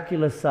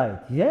miraculous sight.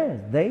 Yes,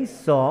 they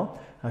saw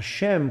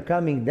Hashem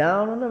coming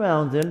down on the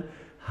mountain,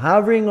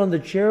 hovering on the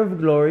chair of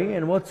glory,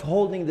 and what's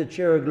holding the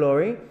chair of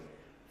glory?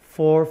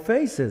 4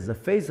 faces, a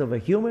face of a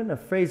human, a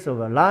face of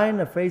a lion,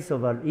 a face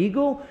of an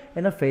eagle,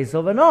 and a face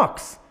of an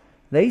ox.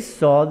 They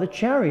saw the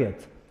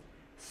chariot.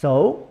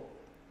 So,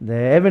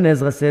 the Ibn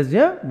Ezra says,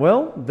 yeah,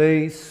 well,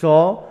 they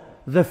saw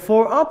the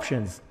 4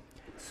 options.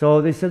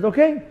 So they said,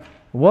 okay,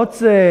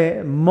 what's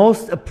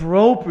most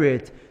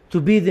appropriate to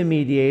be the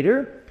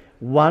mediator?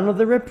 One of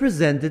the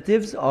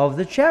representatives of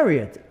the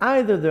chariot.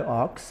 Either the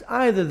ox,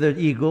 either the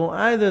eagle,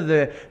 either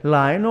the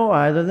lion, or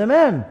either the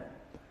man.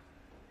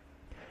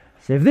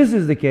 So if this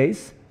is the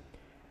case,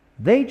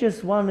 they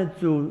just wanted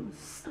to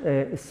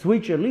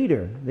switch a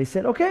leader. They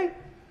said, okay,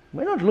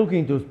 we're not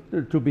looking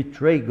to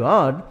betray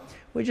God.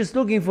 We're just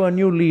looking for a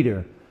new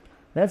leader.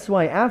 That's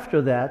why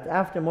after that,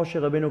 after Moshe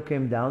Rabbeinu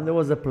came down, there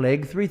was a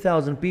plague.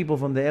 3,000 people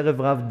from the Erev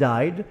Rav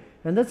died,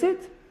 and that's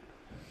it.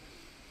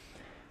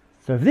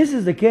 So if this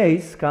is the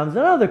case, comes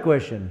another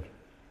question.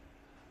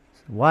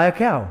 Why a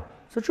cow?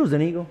 So choose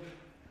an eagle.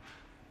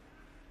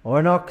 Or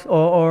an ox,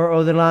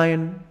 or the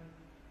lion.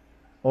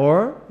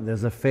 Or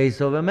there's a face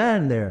of a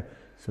man there,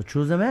 so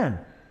choose a man.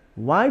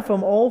 Why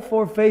from all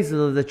 4 faces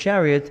of the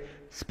chariot,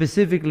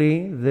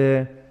 specifically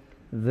the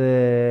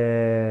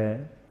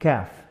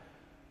calf?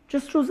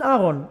 Just choose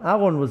Aaron.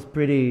 Aaron was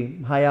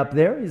pretty high up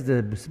there. He's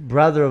the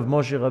brother of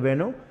Moshe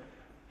Rabbeinu.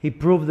 He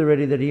proved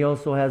already that he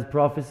also has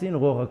prophecy in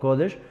Ruach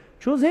HaKodesh.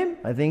 Choose him.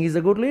 I think he's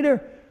a good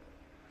leader.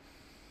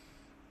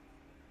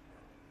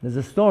 There's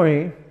a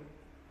story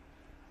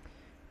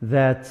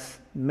that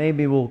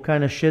maybe will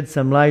kind of shed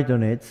some light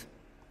on it.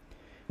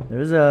 There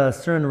is a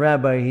certain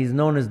rabbi, he's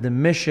known as the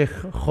Meshech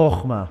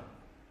Chochma,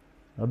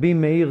 Rabbi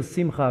Meir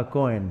Simcha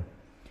Cohen.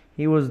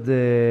 He was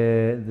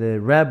the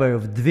rabbi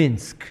of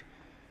Dvinsk.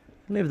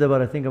 Lived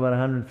about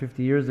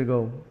 150 years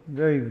ago.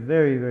 Very,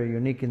 very, very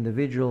unique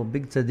individual,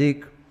 big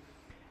tzaddik.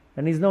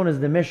 And he's known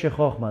as the Meshech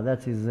Chochma.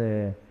 That's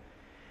his...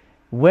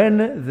 When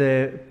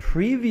the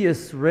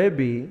previous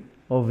Rebbe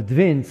of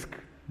Dvinsk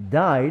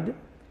died,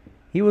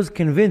 he was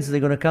convinced they're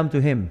going to come to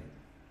him.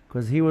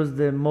 because he was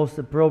the most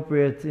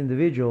appropriate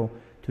individual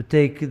to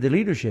take the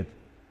leadership.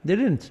 They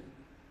didn't.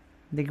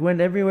 They went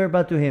everywhere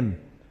but to him.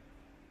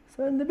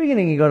 So in the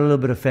beginning he got a little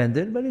bit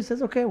offended, but he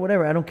says, okay,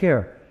 whatever, I don't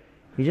care.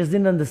 He just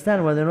didn't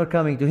understand why they're not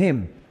coming to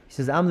him. He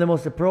says, I'm the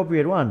most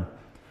appropriate one.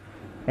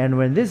 And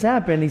when this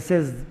happened, he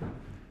says,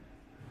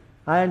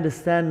 I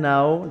understand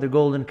now the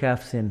golden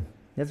calf sin.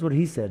 That's what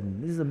he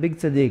said. This is a big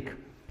tzaddik.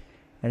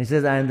 And he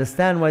says, I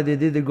understand why they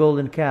did the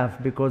golden calf,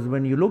 because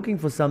when you're looking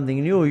for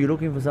something new, you're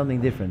looking for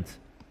something different.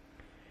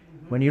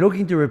 When you're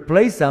looking to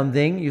replace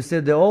something, you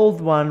said the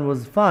old one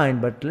was fine,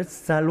 but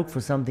let's look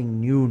for something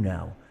new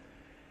now.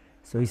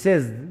 So he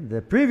says, the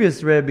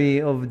previous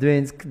Rabbi of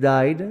Dvinsk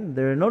died.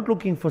 They're not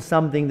looking for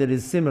something that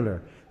is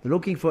similar. They're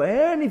looking for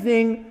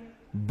anything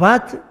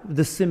but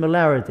the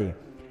similarity.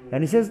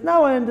 And he says,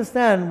 now I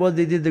understand what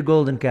they did the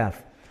golden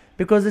calf.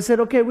 Because they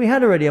said, okay, we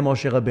had already a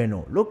Moshe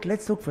Rabbeinu. Look,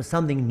 let's look for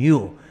something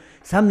new.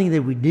 Something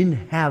that we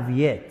didn't have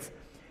yet.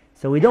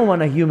 So we don't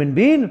want a human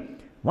being.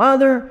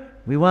 Rather,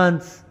 we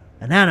want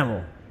an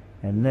animal.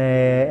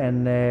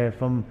 And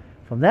from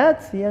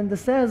that, he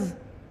understands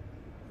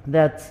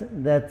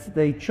that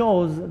they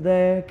chose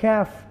the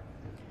calf.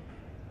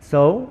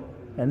 So,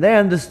 and they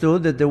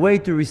understood that the way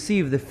to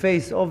receive the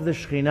face of the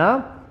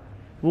Shekhinah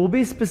will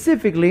be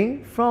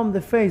specifically from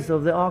the face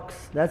of the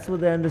ox. That's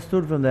what they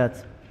understood from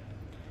that.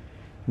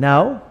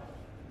 Now,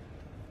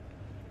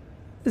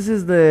 this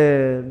is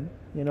the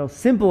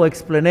simple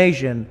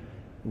explanation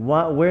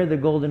where the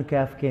golden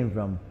calf came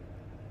from.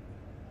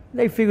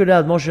 They figured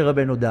out Moshe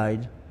Rabbeinu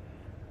died.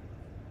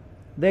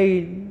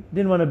 They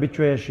didn't want to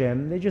betray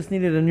Hashem. They just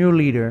needed a new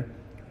leader.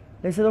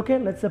 They said, okay,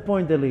 let's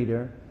appoint a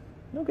leader.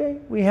 Okay,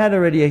 we had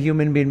already a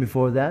human being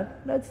before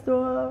that. Let's do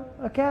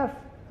a calf.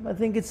 I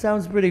think it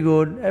sounds pretty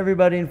good.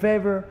 Everybody in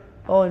favor?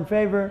 All in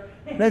favor?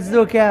 Let's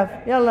do a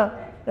calf. Yalla,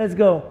 let's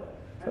go.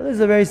 So this is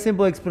a very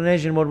simple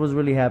explanation what was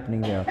really happening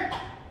there.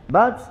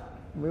 But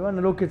we want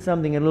to look at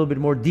something a little bit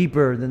more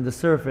deeper than the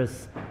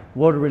surface,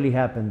 what really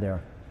happened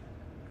there.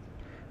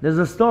 There's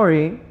a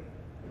story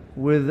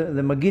with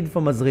the Magid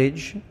from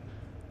Mazrij.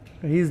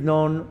 He's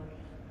known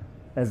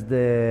as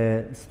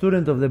the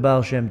student of the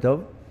Baal Shem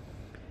Tov.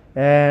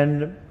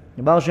 And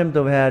the Baal Shem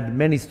Tov had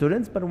many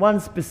students, but one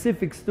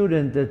specific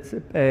student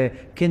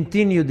that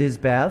continued his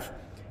path,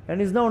 and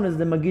is known as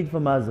the Magid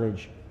from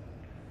Mazrij.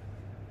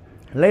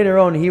 Later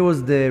on, he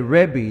was the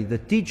Rabbi, the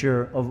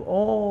teacher of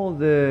all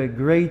the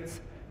great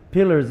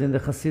pillars in the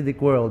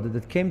Hasidic world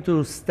that came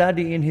to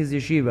study in his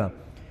yeshiva.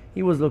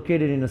 He was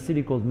located in a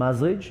city called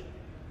Mazrij.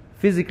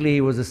 Physically,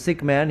 he was a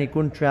sick man. He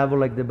couldn't travel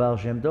like the Baal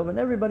Shem Tov, and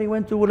everybody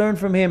went to learn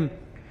from him.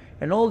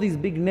 And all these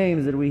big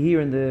names that we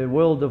hear in the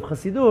world of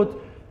Hasidut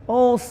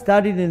all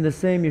studied in the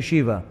same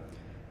yeshiva.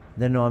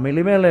 The Noam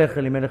Elimelech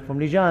from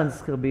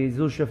Lizhansk, Rabbi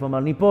Zusha from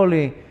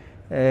Alnipoli,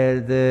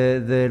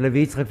 the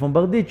Levi Yitzchak from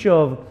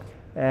Barditchov,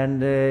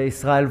 and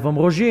Israel from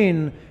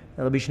Rozhin,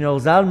 Rabbi Shneur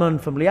Zalman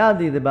from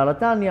Liadi, the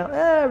Balatanya.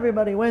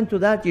 Everybody went to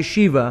that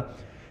yeshiva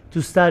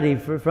to study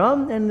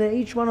from, and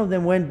each one of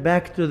them went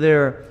back to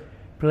their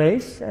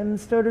place and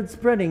started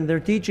spreading their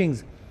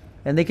teachings.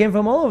 And they came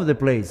from all over the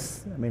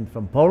place. I mean,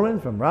 from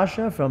Poland, from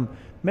Russia, from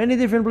many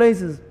different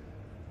places.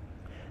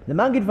 The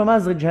Maggid from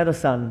Mazrij had a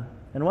son,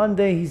 and one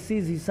day he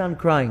sees his son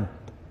crying.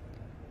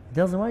 He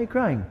tells him, why are you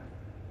crying?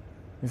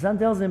 The son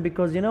tells him,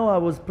 because I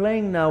was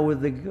playing now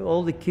with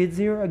all the kids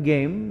here a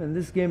game, and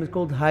this game is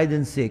called hide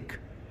and seek.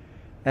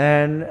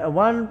 And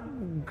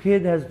one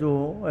kid has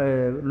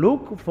to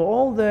look for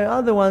all the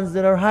other ones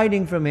that are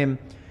hiding from him.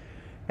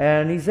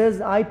 And he says,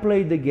 I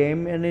played the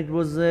game, and it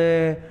was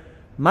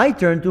my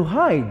turn to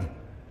hide.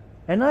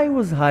 And I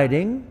was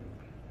hiding,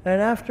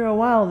 and after a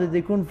while that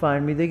they couldn't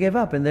find me, they gave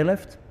up and they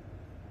left.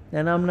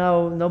 And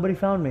nobody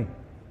found me,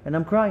 and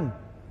I'm crying.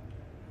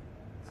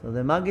 So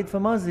the Maggid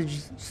from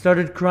Mazrij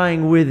started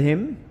crying with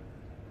him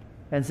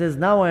and says,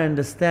 now I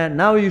understand,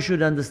 now you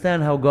should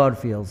understand how God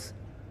feels.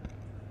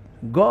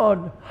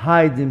 God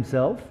hides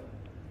himself,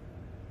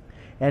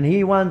 and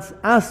he wants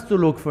us to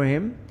look for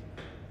him,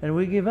 and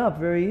we give up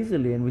very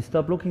easily and we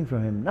stop looking for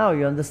him. Now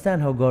you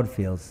understand how God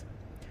feels.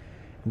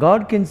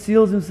 God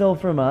conceals himself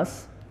from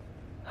us.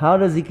 How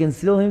does he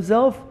conceal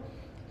himself?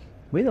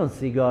 We don't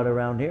see God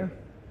around here.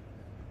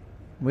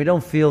 We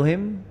don't feel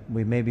him.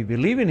 We maybe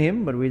believe in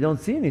him, but we don't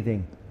see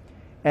anything.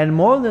 And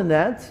more than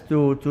that,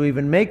 to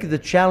even make the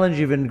challenge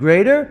even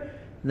greater,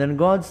 then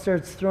God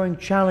starts throwing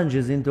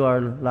challenges into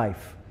our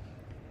life.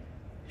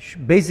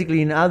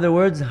 Basically, in other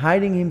words,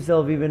 hiding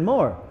himself even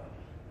more.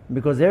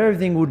 Because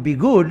everything would be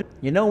good.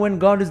 You know when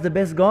God is the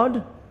best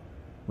God?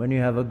 When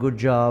you have a good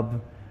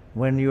job,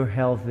 when you're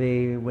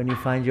healthy, when you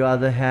find your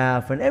other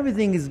half, when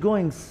everything is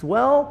going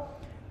swell.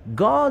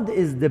 God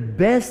is the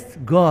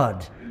best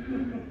God.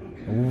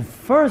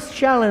 First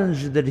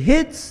challenge that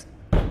hits,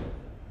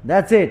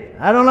 that's it.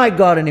 I don't like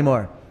God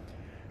anymore.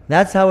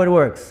 That's how it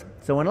works.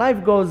 So when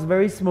life goes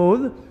very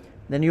smooth,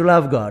 then you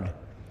love God.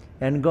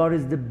 And God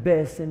is the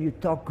best, and you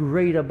talk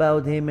great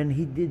about him, and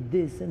he did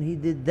this and he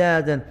did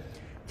that, and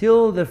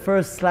till the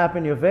first slap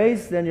in your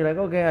face, then you're like,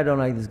 okay, I don't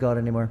like this God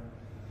anymore.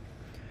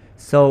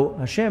 So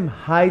Hashem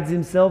hides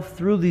himself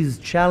through these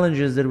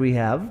challenges that we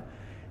have,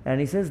 and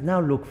he says, now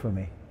look for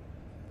me.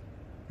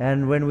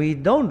 And when we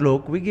don't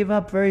look, we give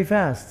up very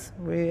fast.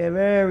 We are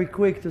very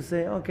quick to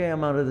say, okay,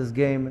 I'm out of this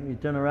game. And you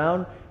turn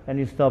around and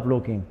you stop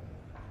looking.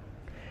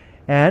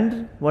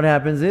 And what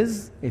happens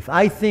is, if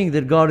I think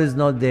that God is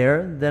not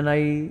there, then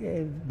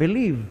I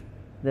believe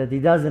that he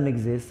doesn't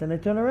exist, and I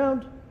turn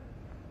around.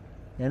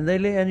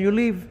 And you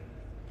leave.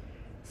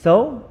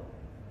 So,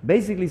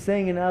 basically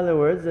saying in other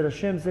words, that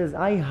Hashem says,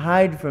 I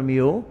hide from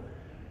you,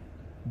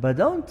 but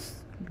don't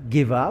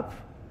give up.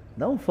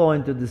 Don't fall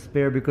into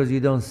despair because you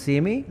don't see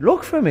me.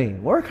 Look for me.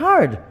 Work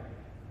hard.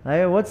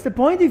 What's the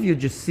point if you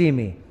just see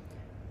me?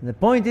 The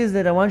point is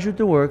that I want you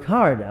to work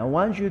hard. I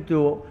want you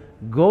to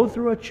go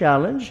through a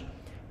challenge,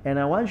 and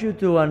I want you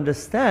to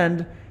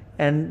understand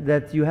and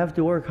that you have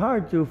to work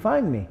hard to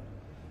find me.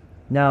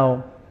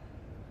 Now,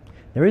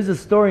 there is a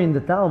story in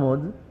the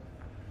Talmud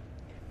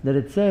that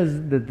it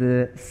says that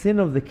the sin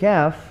of the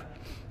calf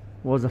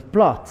was a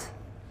plot,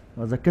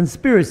 was a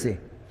conspiracy.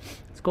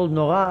 It's called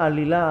Nora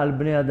Alila al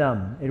Bnei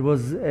Adam. It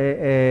was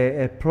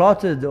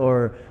plotted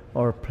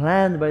or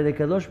planned by the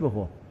Kadosh Baruch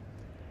Hu.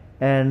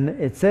 And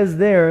it says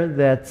there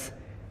that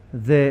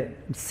the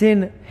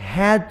sin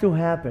had to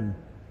happen.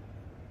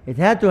 It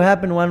had to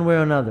happen one way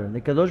or another.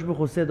 The Kadosh Baruch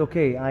Hu said,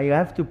 okay, I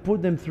have to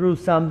put them through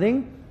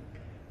something,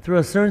 through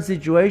a certain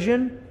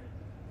situation,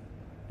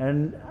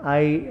 and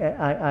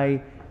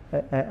I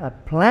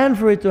plan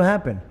for it to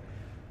happen.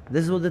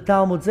 This is what the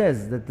Talmud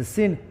says, that the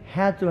sin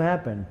had to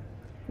happen.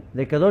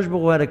 The Kadosh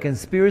Baruch Hu had a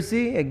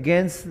conspiracy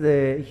against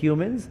the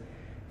humans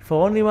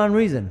for only one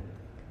reason.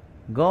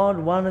 God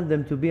wanted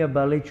them to be a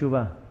Baalei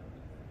Tshuva.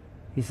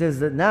 He says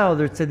that now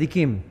they're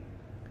tzaddikim.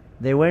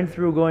 They went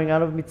through going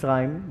out of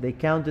Mitzrayim, they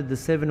counted the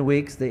 7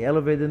 weeks, they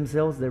elevated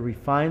themselves, they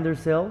refined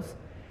themselves.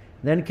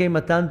 Then came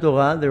Matan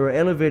Torah, they were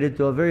elevated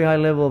to a very high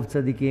level of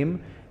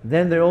tzaddikim.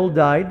 Then they all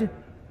died,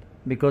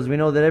 because we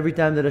know that every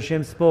time that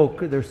Hashem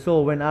spoke, their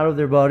soul went out of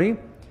their body.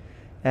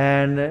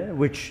 And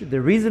which the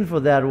reason for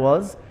that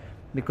was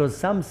because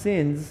some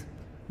sins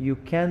you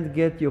can't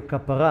get your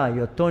kapara,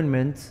 your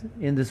atonement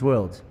in this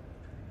world.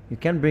 You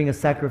can't bring a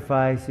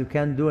sacrifice, you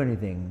can't do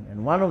anything.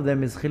 And one of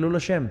them is Chilul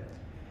Hashem.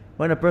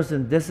 When a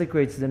person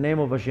desecrates the name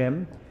of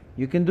Hashem,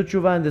 you can do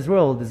tshuva in this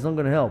world, it's not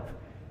going to help.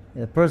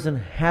 The person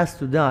has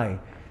to die.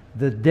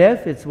 The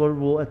death, it's what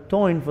will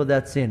atone for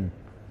that sin.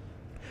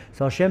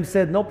 So Hashem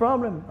said, no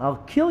problem, I'll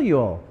kill you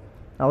all.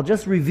 I'll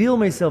just reveal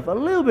myself a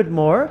little bit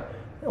more.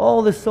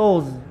 All the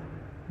souls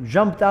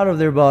jumped out of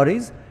their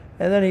bodies,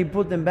 and then he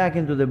put them back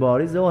into their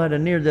bodies. They all had a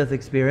near-death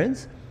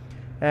experience,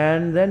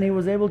 and then he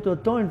was able to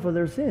atone for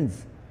their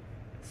sins.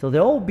 So they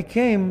all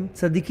became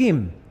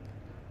tzaddikim.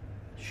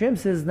 Hashem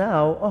says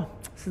now, oh,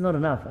 this is not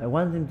enough. I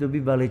want them to be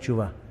Baalei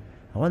Tshuva.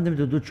 I want them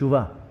to do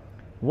tshuva.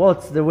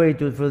 What's the way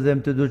for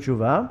them to do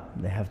tshuva?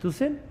 They have to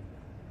sin.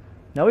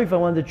 Now if I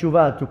want the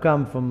tshuva to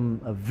come from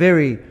a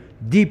very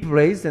deep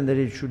place and that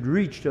it should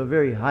reach to a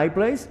very high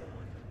place,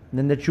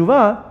 then the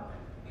tshuva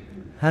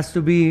has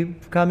to be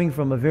coming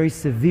from a very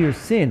severe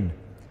sin.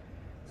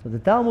 So the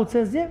Talmud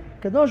says, yeah,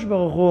 Kadosh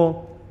Baruch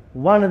Hu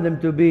wanted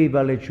them to be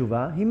Baalei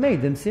Tshuva. He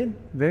made them sin.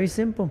 Very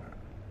simple.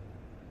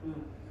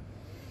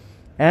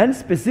 And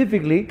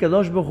specifically,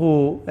 Kadosh Baruch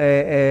Hu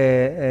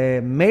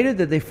made it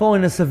that they fall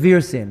in a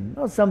severe sin,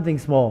 not something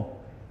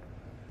small.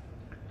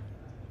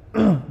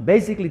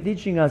 Basically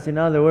teaching us, in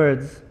other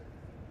words,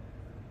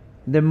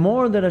 the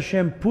more that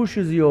Hashem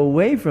pushes you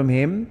away from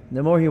Him,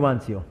 the more He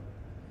wants you.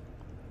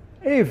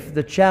 If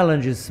the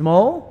challenge is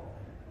small,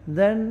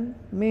 then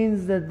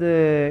means that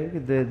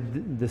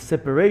the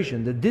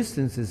separation, the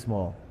distance is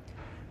small.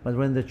 But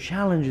when the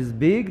challenge is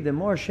big, the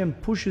more Hashem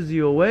pushes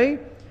you away,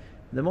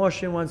 the more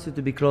Hashem wants you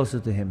to be closer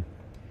to Him.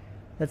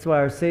 That's why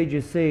our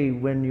sages say,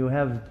 when you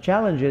have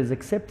challenges,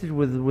 accept it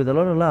with a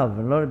lot of love.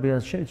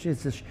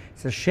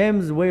 It's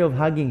Hashem's way of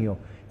hugging you.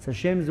 It's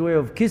Hashem's way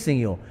of kissing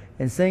you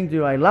and saying to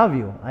you, I love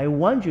you. I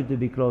want you to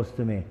be close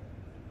to me.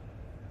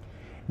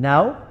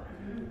 Now,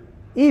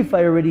 if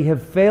I already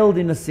have failed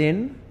in a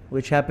sin,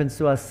 which happens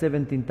to us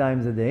 17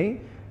 times a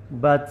day,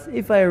 but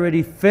if I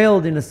already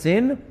failed in a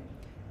sin,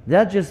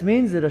 that just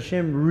means that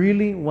Hashem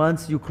really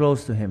wants you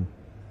close to Him.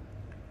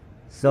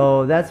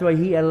 So that's why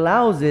He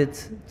allows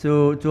it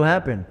to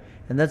happen.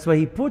 And that's why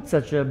He puts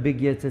such a big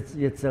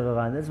Yetzer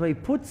Hara. And that's why He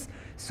puts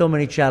so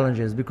many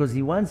challenges, because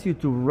He wants you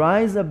to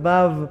rise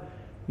above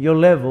your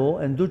level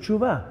and do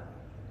tshuva.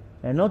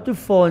 And not to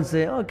fall and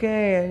say,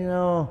 okay,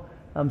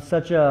 I'm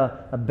such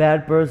a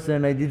bad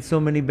person, I did so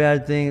many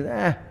bad things.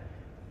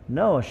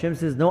 No, Hashem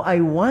says, no, I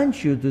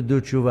want you to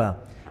do tshuva.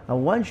 I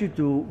want you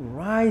to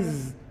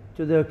rise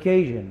to the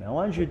occasion. I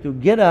want you to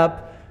get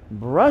up,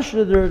 brush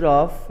the dirt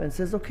off, and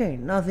says, okay,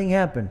 nothing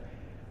happened.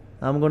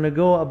 I'm going to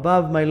go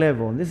above my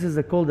level. And this is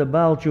called a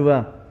Baal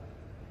Tshuva.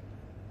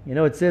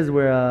 It says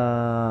where,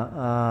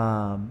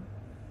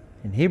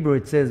 in Hebrew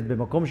it says,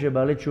 "B'makom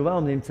she'baalei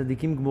tshuva omdim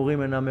tzadikim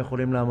gmurim enam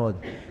mecholim la'amod."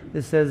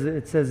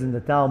 It says in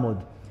the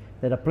Talmud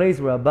that a place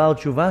where a Baal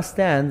Tshuva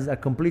stands, a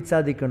complete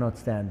tzaddik cannot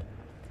stand.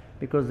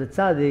 Because the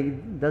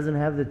tzaddik doesn't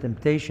have the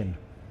temptation.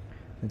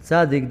 The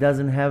tzaddik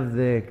doesn't have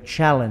the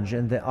challenge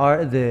and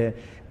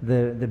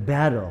the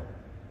battle.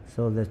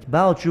 So that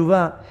Baal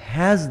Tshuva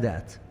has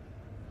that.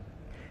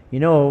 You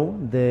know,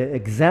 the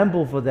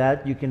example for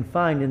that you can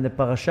find in the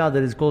Parashat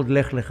that is called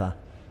Lech Lecha.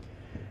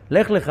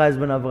 Lech Lecha is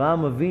when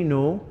Avraham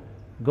Avinu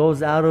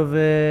goes out of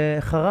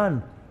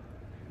Haran.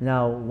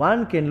 Now,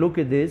 one can look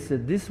at this,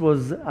 that this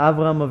was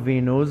Avraham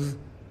Avinu's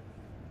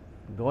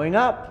going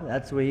up.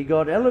 That's where he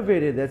got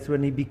elevated. That's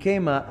when he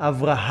became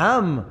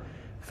Avraham.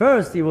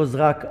 First, he was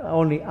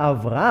only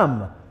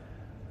Avram.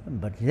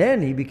 But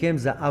then he became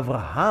the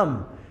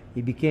Avraham.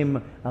 He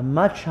became a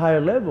much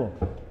higher level.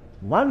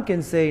 One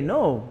can say,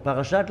 no,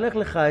 Parashat Lech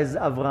Lecha is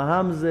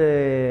Avraham's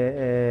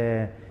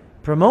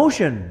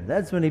promotion.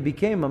 That's when he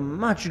became a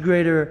much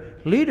greater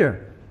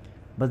leader.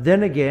 But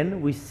then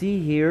again, we see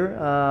here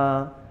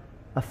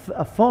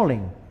a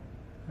falling.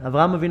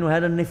 Avraham Avinu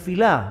had a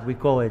nefilah, we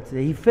call it.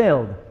 He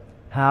failed.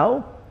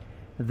 How?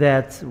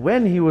 That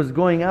when he was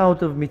going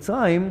out of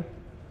Mitzrayim,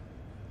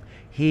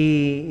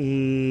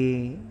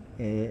 when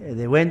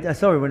he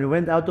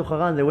went out to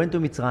Haran, they went to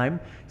Mitzrayim.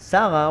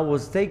 Sarah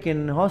was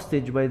taken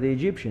hostage by the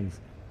Egyptians.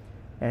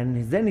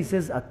 And then he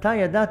says, Ata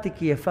yadati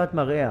ki yefat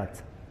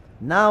mareat.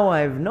 Now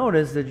I've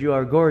noticed that you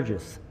are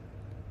gorgeous.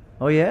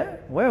 Oh yeah?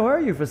 Where were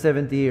you for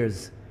 70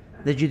 years?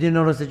 That you didn't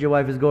notice that your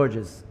wife is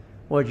gorgeous?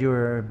 What, you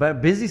were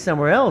busy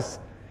somewhere else?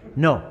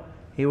 No.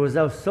 He was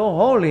so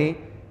holy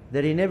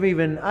that he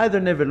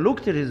never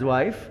looked at his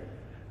wife,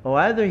 or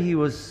either he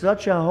was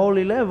such a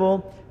holy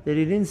level that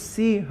he didn't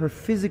see her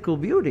physical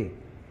beauty.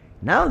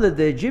 Now that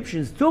the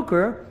Egyptians took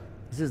her,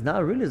 he says, now I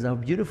realize how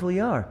beautiful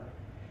you are.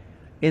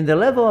 In the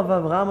level of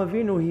Avraham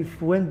Avinu, he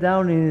went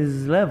down in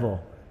his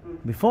level.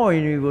 Before,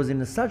 he was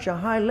in such a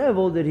high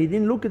level that he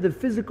didn't look at the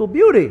physical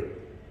beauty.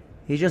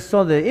 He just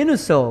saw the inner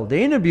soul,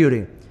 the inner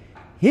beauty.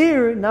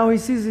 Here, now he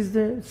sees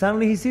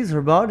suddenly he sees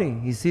her body,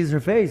 he sees her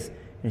face.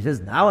 And he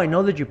says, now I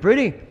know that you're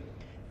pretty.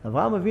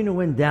 Avraham Avinu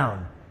went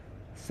down.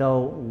 So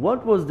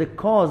what was the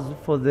cause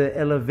for the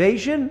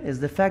elevation is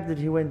the fact that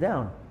he went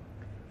down.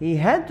 He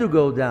had to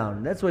go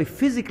down. That's why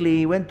physically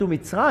he went to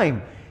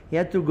Mitzrayim. He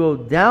had to go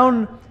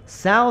down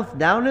south,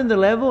 down in the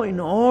level in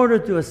order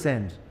to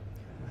ascend.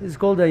 This is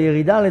called a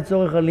Yerida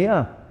Letzorech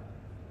Aliyah.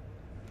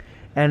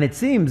 And it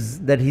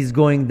seems that he's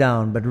going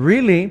down, but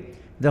really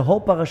the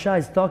whole parasha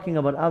is talking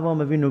about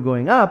Avraham Avinu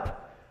going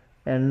up,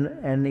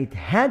 and it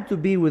had to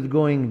be with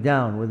going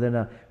down, with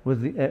an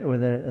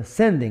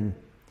ascending.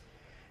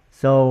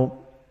 So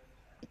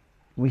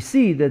we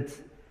see that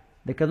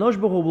the Kadosh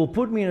Baruch Hu will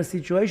put me in a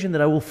situation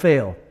that I will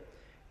fail,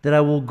 that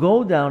I will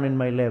go down in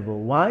my level.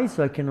 Why?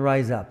 So I can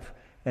rise up.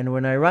 And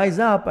when I rise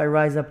up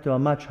to a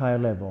much higher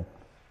level.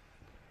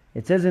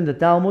 It says in the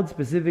Talmud,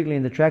 specifically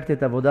in the tractate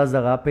Avodah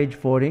Zarah, page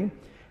 40,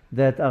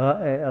 that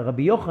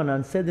Rabbi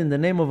Yochanan said in the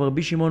name of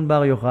Rabbi Shimon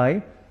Bar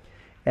Yochai,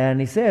 and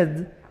he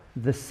said,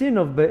 the sin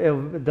of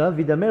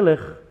David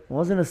HaMelech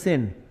wasn't a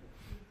sin.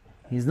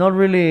 He's not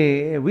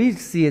really, we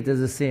see it as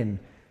a sin.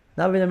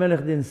 David HaMelech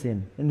didn't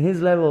sin. In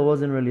his level, it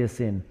wasn't really a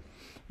sin.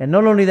 And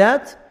not only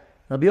that,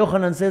 Rabbi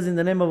Yochanan says in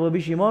the name of Rabbi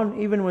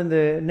Shimon, even when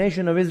the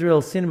nation of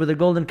Israel sinned with the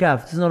golden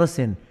calf, it's not a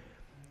sin.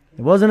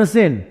 It wasn't a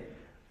sin.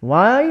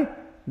 Why?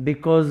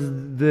 Because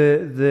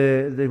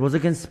there was a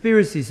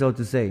conspiracy, so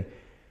to say.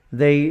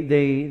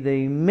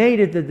 They made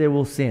it that they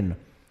will sin.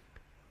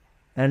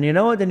 And you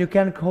know what? Then you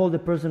can't hold a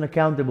person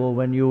accountable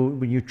when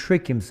you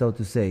trick him, so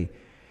to say.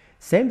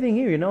 Same thing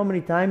here. You know how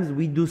many times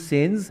we do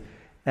sins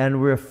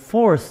and we're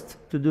forced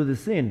to do the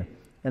sin.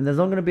 And there's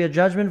not going to be a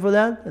judgment for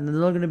that, and there's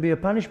not going to be a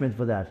punishment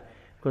for that.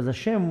 Because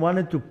Hashem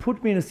wanted to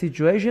put me in a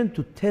situation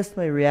to test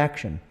my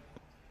reaction.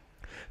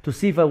 To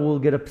see if I will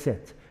get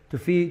upset. To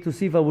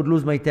see if I would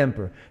lose my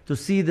temper. To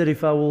see that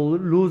if I will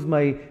lose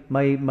my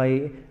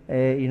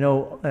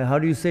how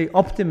do you say,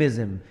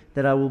 optimism.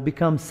 That I will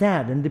become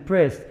sad and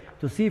depressed.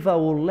 To see if I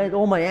will let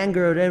all my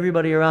anger at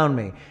everybody around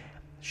me.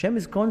 Hashem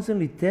is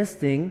constantly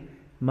testing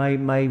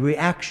my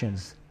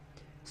reactions.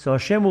 So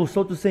Hashem will,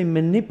 so to say,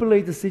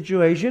 manipulate the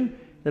situation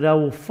that I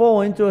will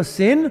fall into a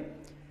sin.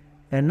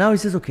 And now he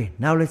says, okay,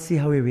 now let's see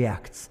how he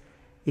reacts.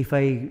 If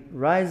I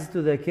rise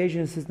to the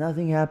occasion and says,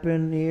 nothing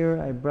happened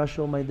here, I brush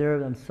all my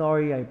dirt, I'm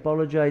sorry, I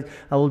apologize,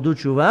 I will do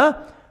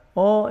tshuva.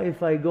 Or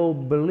if I go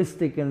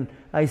ballistic and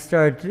I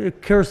start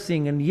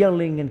cursing and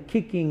yelling and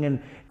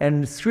kicking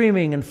and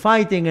screaming and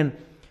fighting, and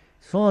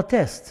it's all a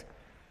test.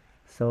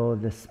 So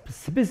the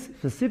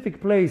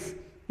specific place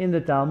in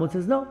the Talmud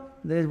says, no,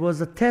 there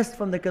was a test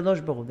from the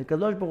Kadosh Baruch Hu. The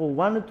Kadosh Baruch Hu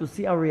wanted to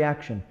see our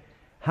reaction.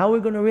 How are we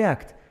going to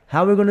react?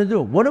 How are we going to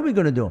do? What are we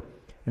going to do?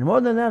 And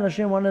more than that,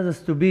 Hashem wanted us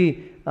to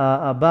be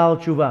a Baal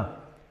Tshuva.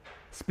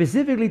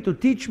 Specifically to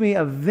teach me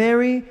a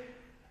very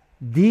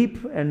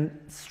deep and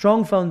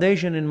strong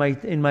foundation in my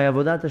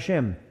Avodat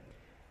Hashem.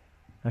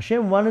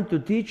 Hashem wanted to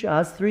teach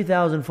us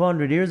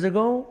 3,400 years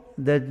ago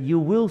that you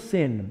will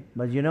sin.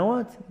 But you know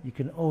what? You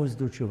can always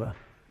do tshuva.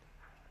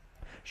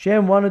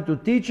 Hashem wanted to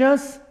teach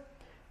us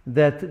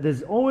that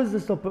there's always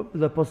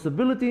the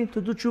possibility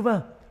to do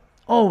tshuva.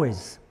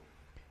 Always.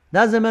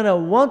 Doesn't matter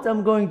what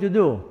I'm going to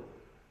do.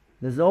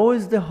 There's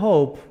always the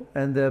hope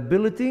and the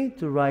ability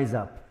to rise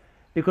up.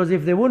 Because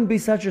if there wouldn't be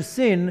such a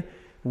sin,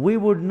 we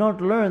would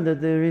not learn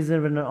that there is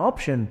even an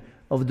option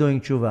of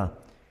doing tshuva.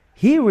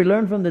 Here we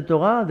learn from the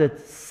Torah that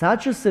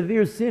such a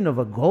severe sin of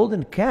a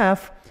golden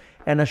calf,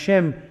 and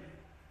Hashem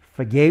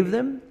forgave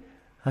them.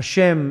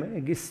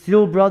 Hashem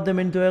still brought them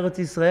into Eretz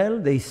Israel.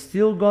 They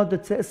still got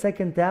the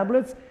second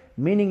tablets.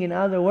 Meaning, in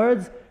other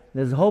words,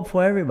 there's hope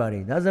for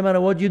everybody. Doesn't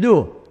matter what you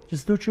do.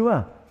 Just do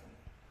tshuva.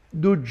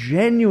 Do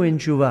genuine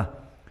tshuva.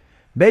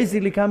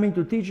 Basically coming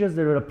to teach us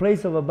that at a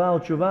place of a Baal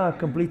tshuva, a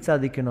complete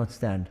tzaddik cannot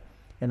stand.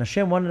 And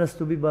Hashem wanted us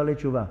to be Baalei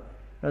tshuva.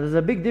 Now there's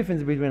a big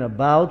difference between a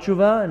Baal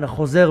tshuva and a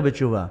chozer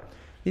b'tshuva.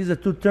 These are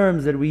two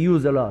terms that we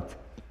use a lot.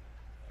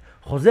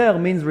 Chozer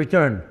means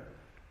return.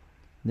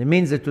 It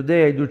means that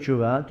today I do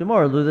tshuva,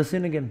 tomorrow I'll do the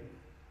sin again.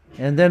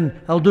 And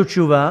then I'll do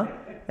tshuva,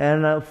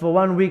 and for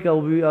 1 week I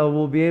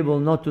will be able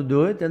not to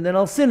do it, and then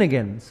I'll sin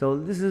again. So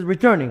this is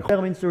returning.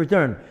 Chozer means to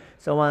return.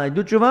 So when I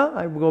do tshuva,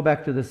 I go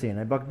back to the sin.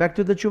 I back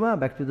to the tshuva,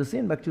 back to the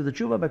sin, back to the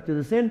tshuva, back to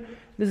the sin.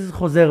 This is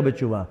chozer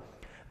b'tshuva.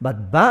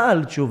 But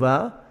Baal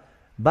tshuva,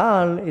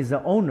 Baal is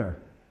the owner.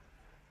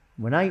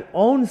 When I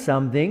own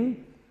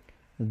something,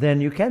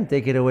 then you can't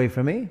take it away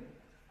from me.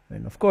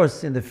 And of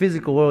course, in the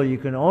physical world, you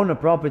can own a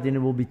property and it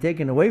will be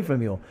taken away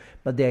from you.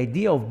 But the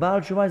idea of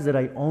Baal tshuva is that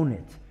I own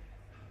it,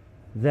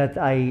 that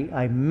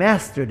I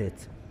mastered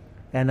it,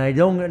 and I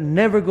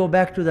never go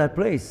back to that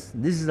place.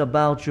 This is a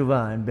Baal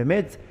tshuva, and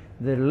bemet,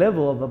 the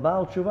level of a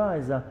Baal tshuva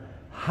is a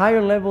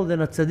higher level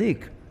than a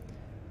tzaddik.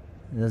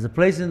 There's a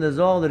place in the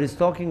Zohar that is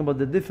talking about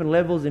the different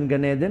levels in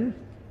Gan Eden,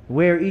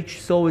 where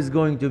each soul is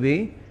going to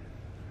be.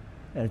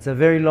 And it's a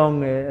very long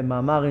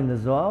ma'amar in the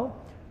Zohar,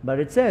 but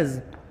it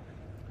says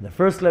the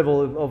first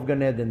level of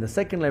Gan Eden, the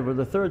second level,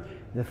 the third,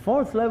 the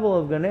fourth level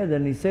of Gan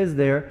Eden, he says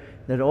there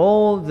that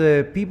all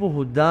the people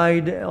who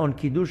died on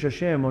Kiddush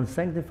Hashem, on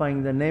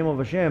sanctifying the name of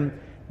Hashem,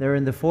 they're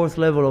in the fourth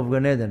level of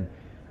Gan Eden.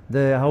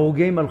 The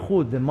Ha'ugei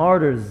Malchut, the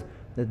martyrs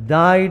that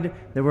died,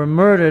 they were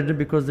murdered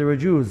because they were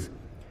Jews.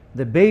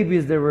 The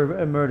babies that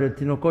were murdered,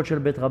 Tinokot Shel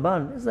Bet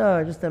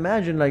Rabban. Just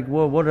imagine, like,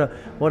 what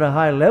a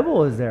high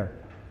level is there.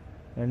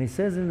 And he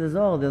says in the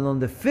Zohar that on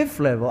the fifth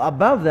level,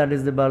 above that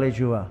is the Baalei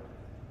Tshuva.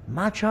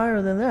 Much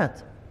higher than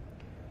that.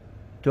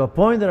 To a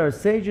point that our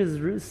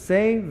sages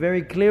say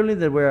very clearly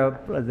that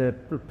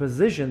the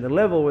position, the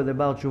level where the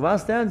Baal Tshuva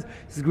stands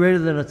is greater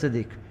than a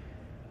tzaddik.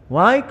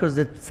 Why? Because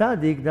the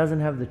tzaddik doesn't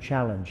have the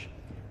challenge.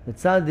 The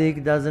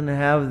tzaddik doesn't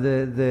have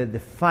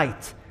the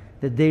fight,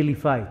 the daily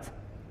fight.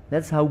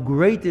 That's how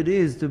great it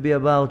is to be a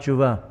Baal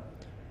Tshuva.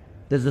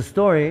 There's a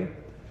story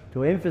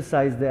to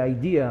emphasize the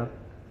idea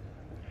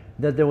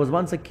that there was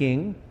once a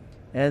king,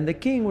 and the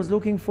king was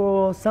looking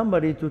for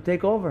somebody to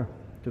take over,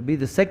 to be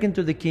the second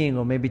to the king,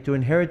 or maybe to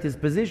inherit his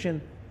position.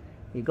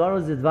 He got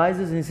his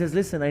advisors and he says,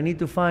 listen, I need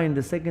to find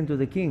the second to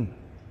the king.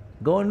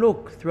 Go and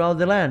look throughout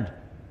the land.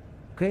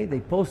 Okay, they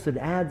posted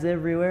ads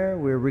everywhere.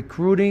 We're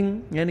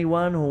recruiting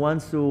anyone who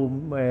wants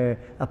to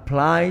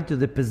apply to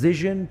the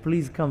position.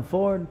 Please come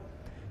forward.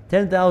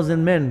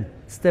 10,000 men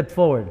stepped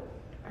forward.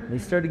 They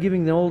started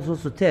giving them all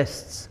sorts of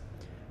tests.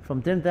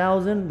 From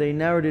 10,000, they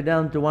narrowed it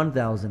down to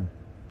 1,000.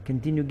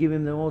 Continue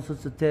giving them all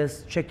sorts of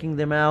tests, checking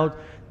them out.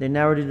 They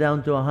narrowed it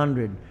down to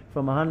 100.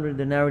 From 100,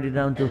 they narrowed it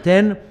down to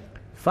 10.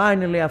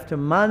 Finally, after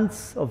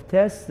months of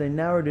tests, they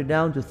narrowed it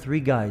down to 3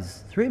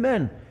 guys. 3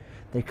 men.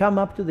 They come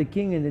up to the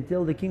king and they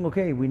tell the king,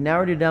 okay, we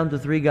narrowed it down to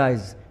 3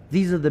 guys.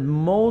 These are the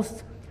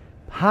most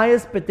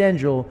highest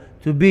potential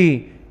to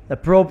be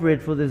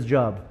appropriate for this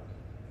job.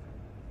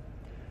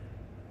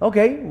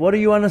 Okay, what do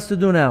you want us to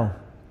do now?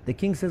 The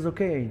king says,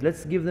 okay,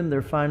 let's give them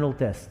their final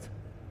test.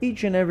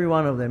 Each and every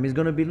one of them is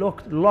going to be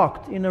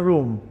locked in a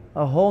room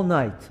a whole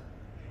night.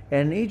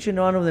 And each and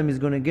one of them is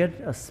going to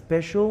get a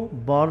special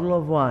bottle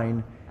of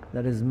wine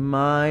that is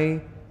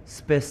my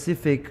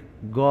specific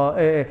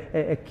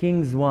a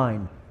king's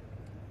wine.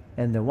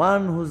 And the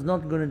one who's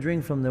not going to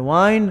drink from the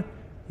wine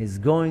is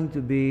going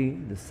to be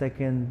the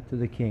second to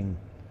the king.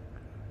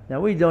 Now,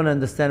 we don't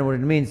understand what it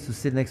means to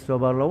sit next to a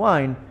bottle of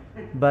wine,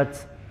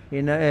 but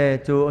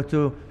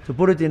to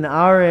put it in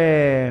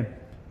our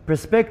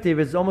perspective,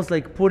 it's almost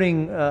like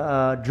putting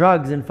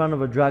drugs in front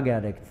of a drug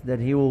addict, that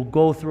he will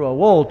go through a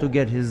wall to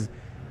get his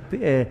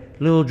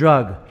little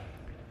drug.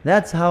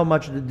 That's how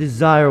much the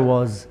desire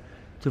was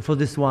for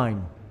this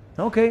wine.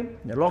 Okay,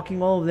 they're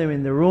locking all of them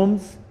in the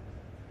rooms,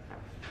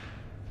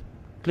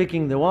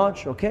 clicking the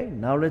watch. Okay,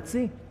 now let's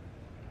see.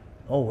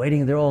 Oh,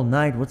 waiting there all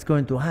night. What's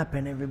going to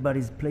happen?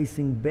 Everybody's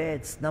placing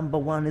bets. Number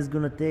 1 is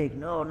going to take.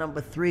 No,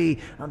 number 3.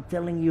 I'm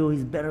telling you,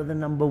 he's better than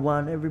number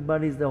 1.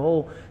 The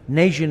whole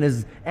nation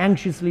is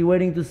anxiously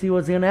waiting to see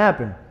what's going to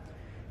happen.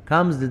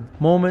 Comes the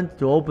moment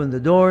to open the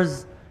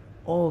doors.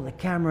 All the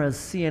cameras,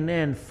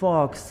 CNN,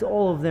 Fox,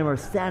 all of them are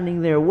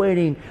standing there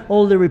waiting.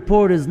 All the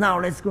reporters, now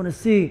let's go to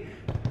see.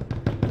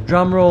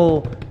 Drum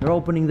roll. They're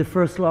opening the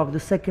first lock, the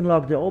second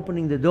lock. They're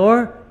opening the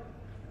door.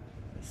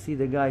 See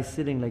the guy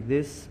sitting like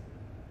this.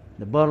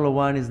 The bottle of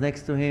wine is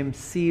next to him,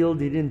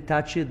 sealed. He didn't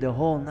touch it the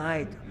whole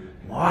night.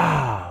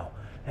 Wow!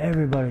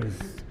 Everybody's,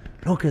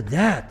 look at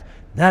that.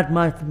 That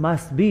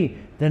must be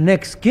the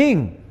next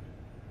king.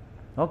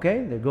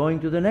 Okay, they're going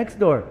to the next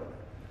door.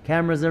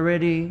 Cameras are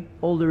ready.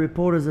 All the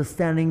reporters are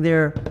standing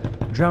there.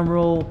 Drum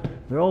roll.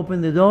 They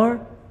open the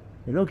door.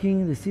 They're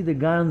looking. They see the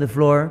guy on the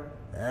floor.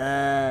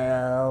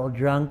 All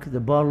drunk. The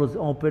bottle is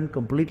open,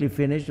 completely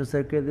finished. They say,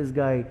 okay, this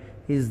guy,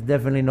 he's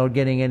definitely not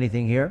getting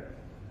anything here.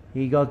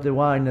 He got the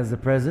wine as a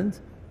present.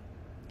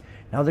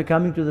 Now they're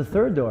coming to the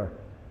third door.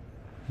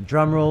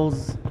 Drum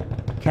rolls.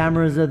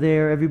 Cameras are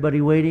there. Everybody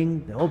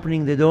waiting. They're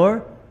opening the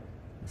door.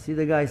 They see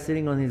the guy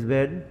sitting on his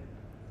bed.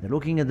 They're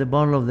looking at the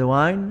bottle of the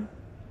wine.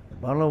 The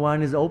bottle of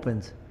wine is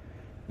opened.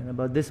 And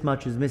about this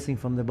much is missing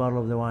from the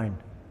bottle of the wine.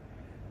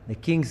 The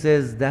king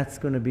says, that's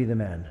going to be the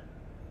man.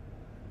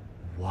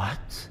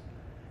 What?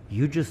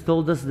 You just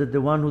told us that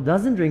the one who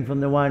doesn't drink from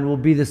the wine will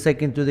be the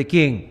second to the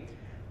king.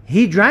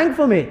 He drank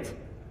from it.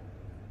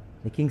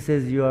 The king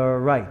says, you are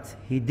right.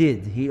 He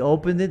did. He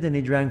opened it and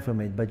he drank from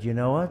it. But you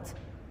know what?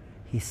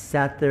 He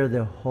sat there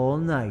the whole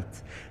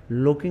night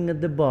looking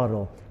at the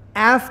bottle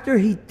after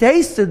he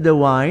tasted the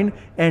wine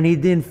and he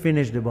didn't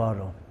finish the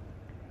bottle.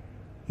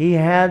 He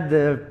had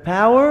the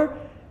power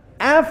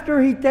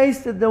after he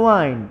tasted the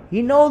wine.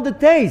 He knows the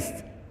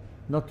taste,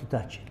 not to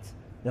touch it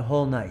the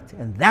whole night.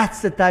 And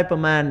that's the type of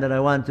man that I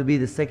want to be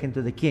the second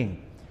to the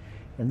king.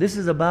 And this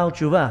is about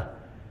tshuva.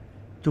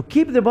 To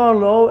keep the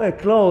bottle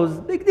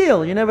closed, big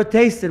deal. You never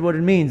tasted what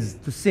it means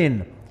to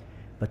sin.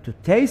 But to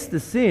taste the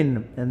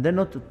sin and then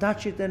not to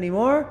touch it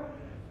anymore,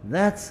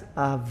 that's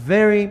a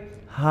very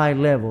high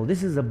level.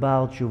 This is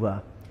about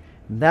tshuva.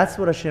 That's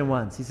what Hashem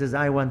wants. He says,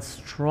 I want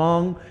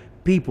strong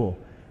people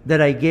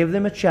that I gave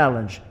them a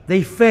challenge.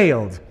 They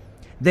failed.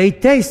 They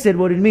tasted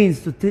what it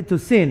means to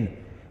sin.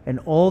 And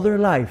all their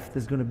life,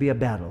 there's going to be a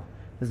battle.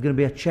 There's going to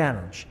be a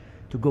challenge.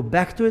 To go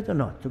back to it or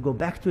not. To go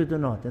back to it or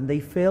not. And they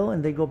fail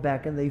and they go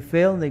back and they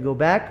fail and they go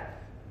back.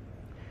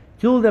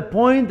 Till the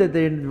point that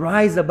they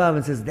rise above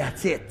and says,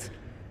 that's it.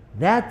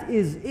 That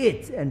is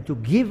it. And to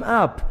give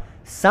up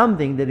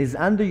something that is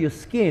under your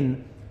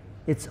skin,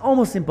 it's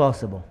almost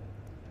impossible.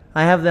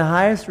 I have the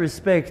highest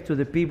respect to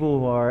the people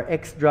who are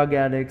ex-drug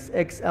addicts,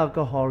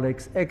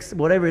 ex-alcoholics,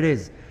 whatever it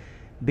is,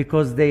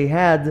 because they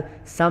had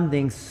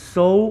something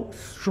so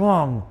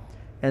strong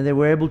and they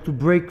were able to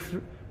break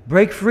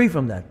free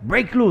from that,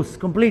 break loose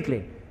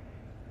completely.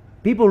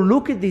 People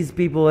look at these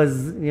people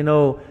as, you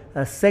know,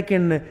 a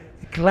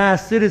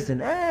second-class citizen.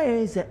 Hey,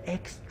 he's an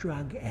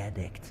ex-drug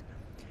addict.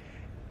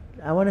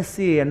 I want to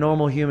see a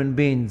normal human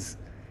beings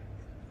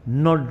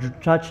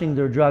not touching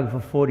their drug for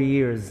 40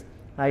 years.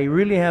 I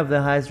really have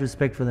the highest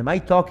respect for them. I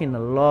talk in a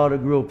lot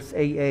of groups,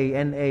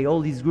 AA, NA,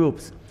 all these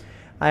groups.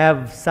 I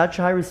have such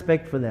high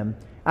respect for them.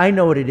 I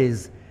know what it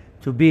is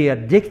to be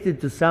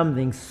addicted to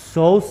something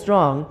so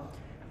strong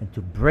and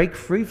to break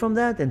free from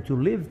that and to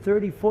live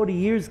 30, 40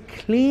 years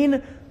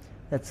clean.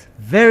 That's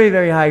very,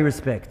 very high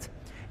respect.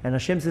 And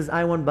Hashem says,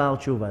 I want Baal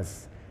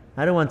Tshuvas.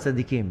 I don't want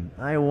tzaddikim.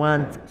 I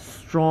want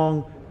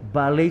strong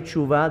Baalei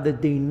Tshuva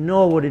that they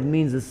know what it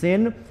means to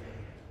sin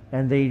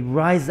and they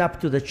rise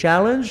up to the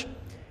challenge.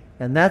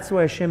 And that's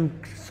why Hashem,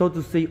 so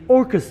to say,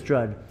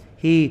 orchestrated.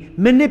 He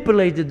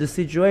manipulated the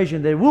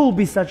situation. There will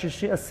be such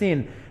a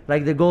sin,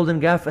 like the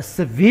golden calf, a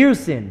severe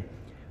sin.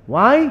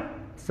 Why?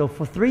 So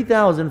for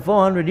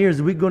 3,400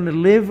 years, we're going to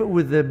live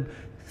with the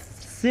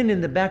sin in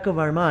the back of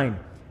our mind.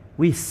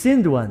 We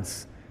sinned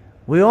once.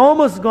 We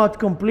almost got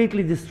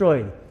completely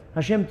destroyed.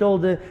 Hashem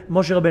told Moshe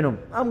Rabbeinu,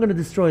 I'm going to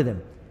destroy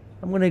them.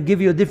 I'm going to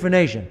give you a different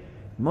nation.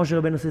 Moshe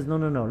Rabbeinu says,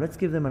 no, let's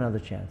give them another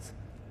chance.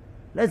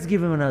 Let's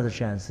give him another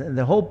chance. And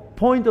the whole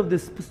point of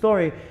this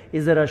story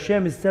is that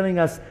Hashem is telling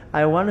us,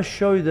 I want to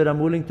show you that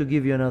I'm willing to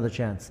give you another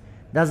chance.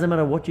 Doesn't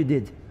matter what you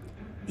did.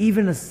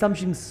 Even as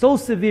something so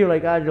severe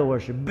like idol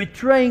worship,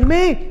 betraying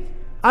me,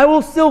 I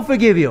will still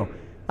forgive you.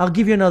 I'll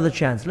give you another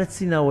chance. Let's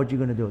see now what you're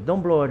going to do.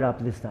 Don't blow it up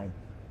this time.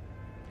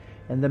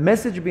 And the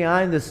message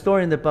behind the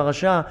story in the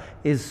parasha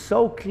is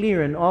so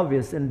clear and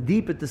obvious and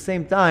deep at the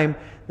same time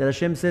that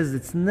Hashem says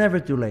it's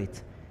never too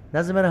late.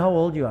 Doesn't matter how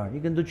old you are.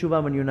 You can do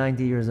tshuva when you're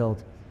 90 years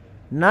old.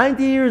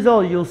 90 years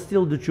old, you'll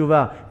still do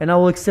tshuva, and I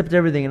will accept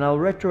everything, and I'll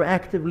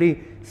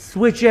retroactively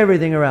switch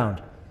everything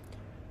around.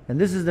 And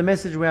this is the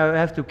message we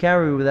have to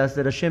carry with us,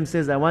 that Hashem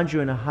says, I want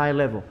you in a high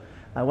level.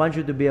 I want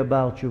you to be a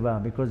Baal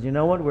Tshuva, because you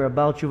know what? Where a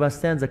Baal Tshuva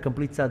stands, a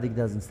complete tzaddik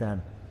doesn't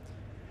stand.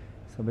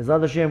 So B'ezrat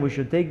Hashem, we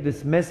should take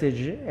this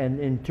message and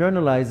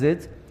internalize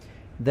it,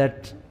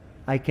 that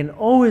I can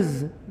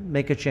always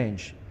make a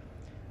change.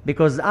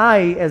 Because I,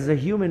 as a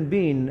human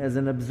being, as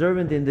an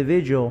observant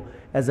individual,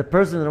 as a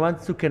person that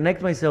wants to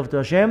connect myself to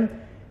Hashem,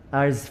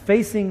 is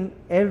facing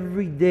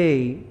every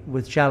day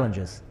with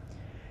challenges.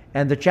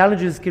 And the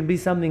challenges can be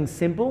something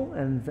simple,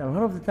 and a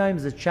lot of the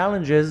times the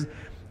challenges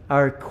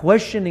are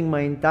questioning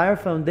my entire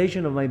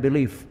foundation of my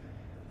belief.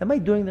 Am I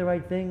doing the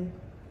right thing?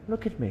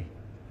 Look at me.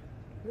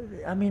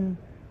 I mean,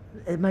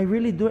 am I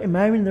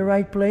in the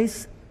right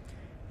place?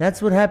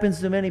 That's what happens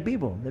to many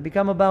people. They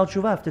become a Baal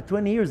Tshuva. After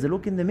 20 years, they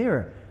look in the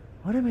mirror.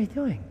 What am I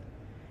doing?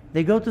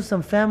 They go to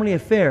some family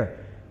affair,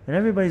 and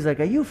everybody's like,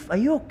 are you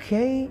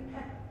okay?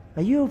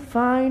 Are you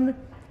fine?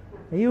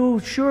 Are you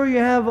sure you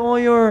have all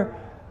your,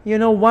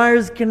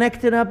 wires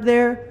connected up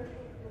there?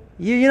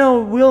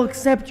 we'll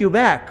accept you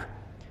back.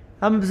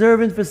 I'm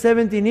observant for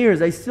 17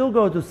 years. I still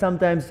go to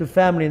sometimes to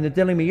family and they're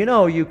telling me,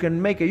 you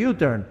can make a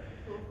U-turn.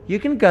 You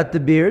can cut the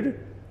beard.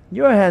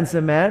 You're a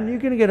handsome man. You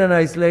can get a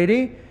nice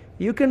lady.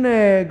 You can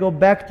go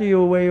back to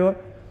you where you are.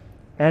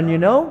 And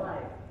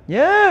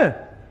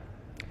yeah.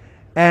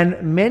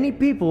 And many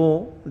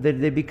people,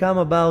 that they become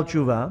a Baal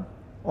Tshuva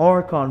or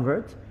a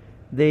convert,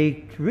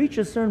 they reach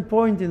a certain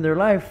point in their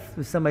life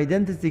with some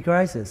identity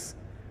crisis.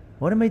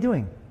 What am I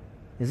doing?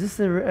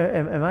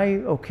 Am I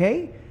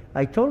okay?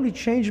 I totally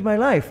changed my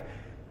life.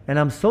 And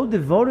I'm so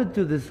devoted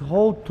to this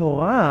whole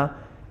Torah,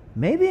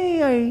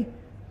 maybe I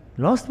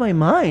lost my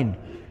mind.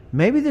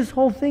 Maybe this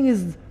whole thing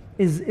is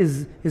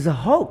a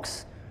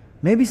hoax.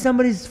 Maybe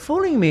somebody's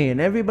fooling me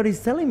and everybody's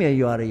telling me, are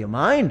you out of your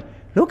mind?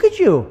 Look at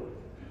you.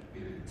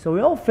 So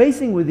we're all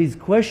facing with these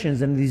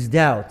questions and these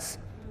doubts.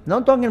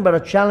 Not talking about a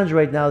challenge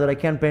right now that I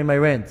can't pay my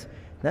rent.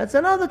 That's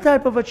another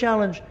type of a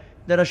challenge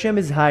that Hashem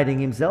is hiding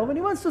himself and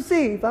he wants to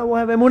see if I will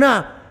have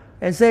emunah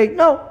and say,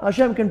 no,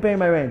 Hashem can pay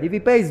my rent. If he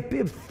pays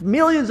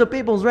millions of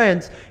people's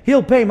rents,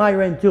 he'll pay my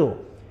rent too.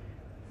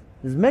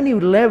 There's many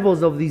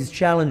levels of these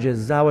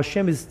challenges. How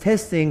Hashem is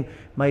testing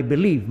my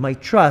belief, my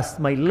trust,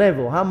 my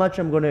level, how much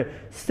I'm going to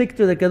stick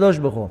to the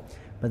Kadosh Baruch Hu.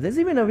 But there's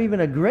even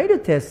a greater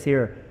test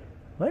here.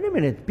 Wait a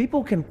minute,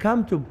 people can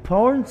come to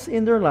points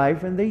in their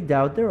life and they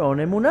doubt their own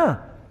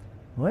emunah.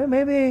 Well,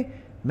 maybe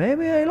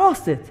I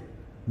lost it.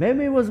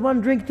 Maybe it was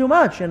one drink too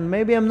much and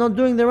maybe I'm not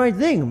doing the right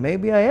thing.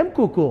 Maybe I am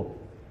cuckoo.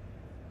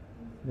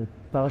 The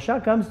parasha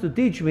comes to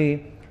teach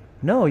me,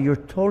 no, you're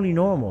totally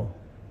normal.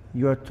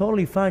 You are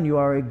totally fine. You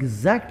are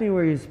exactly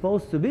where you're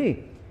supposed to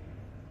be.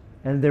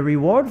 And the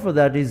reward for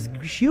that is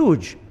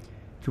huge.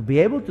 To be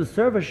able to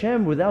serve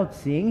Hashem without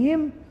seeing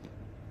Him.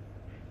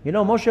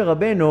 Moshe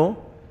Rabbeinu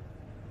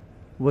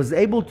was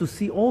able to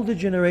see all the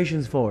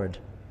generations forward.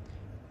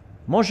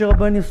 Moshe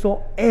Rabbeinu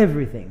saw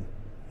everything.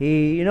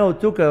 He,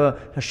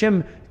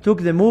 Hashem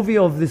took the movie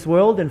of this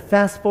world and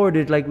fast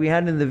forwarded like we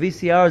had in the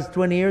VCRs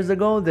 20 years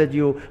ago that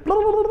you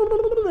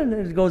and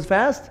it goes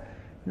fast.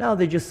 Now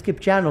they just skip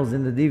channels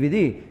in the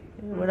DVD.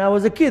 When I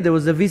was a kid, there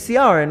was a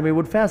VCR and we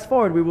would fast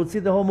forward. We would see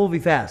the whole movie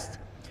fast.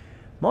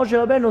 Moshe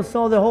Rabbeinu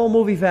saw the whole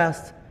movie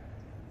fast.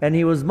 And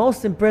he was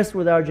most impressed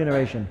with our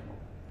generation.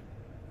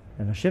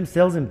 And Hashem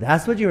tells him,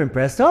 that's what you're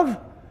impressed of?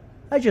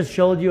 I just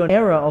showed you an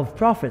era of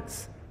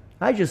prophets.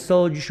 I just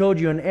showed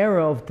you an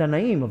era of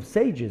Tanaim, of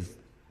sages.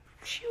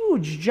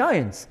 Huge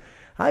giants.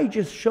 I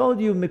just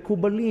showed you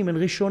Mekubalim and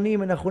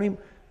Rishonim and Achonim.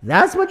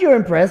 That's what you're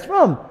impressed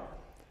from?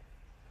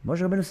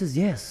 Moshe Rabbeinu says,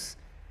 yes.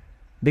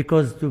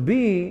 Because to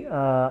be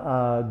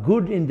a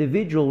good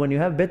individual, when you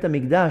have Bet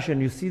HaMikdash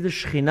and you see the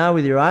Shekhinah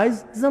with your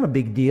eyes, it's not a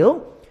big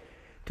deal.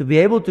 To be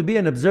able to be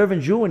an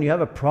observant Jew when you have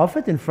a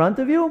prophet in front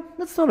of you,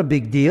 that's not a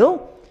big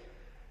deal.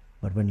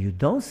 But when you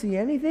don't see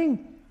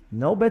anything,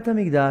 no Bet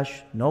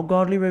HaMikdash, no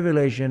godly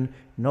revelation,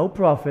 no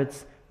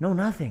prophets, no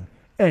nothing,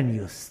 and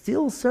you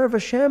still serve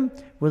Hashem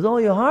with all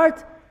your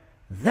heart,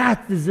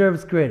 that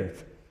deserves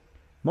credit.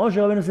 Moshe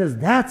Rabbeinu says,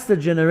 that's the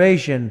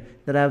generation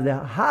that I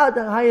have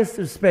the highest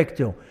respect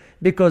to.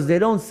 Because they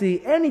don't see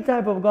any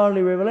type of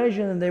godly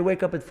revelation and they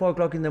wake up at 4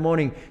 o'clock in the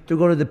morning to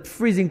go to the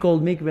freezing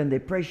cold mikveh and they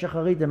pray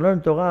shacharit and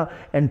learn Torah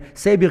and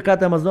say Birkat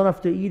HaMazon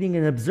after eating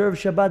and observe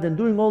Shabbat and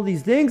doing all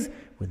these things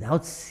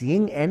without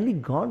seeing any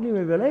godly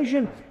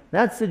revelation.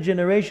 That's the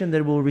generation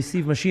that will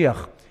receive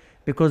Mashiach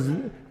because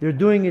they're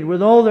doing it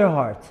with all their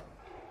heart.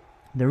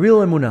 The real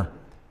emunah.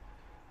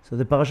 So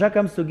the parasha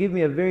comes to give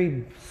me a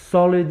very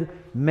solid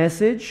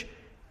message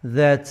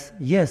that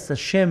yes,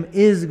 Hashem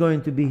is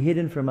going to be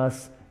hidden from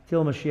us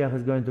till Mashiach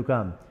is going to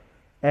come.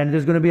 And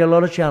there's going to be a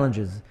lot of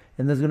challenges.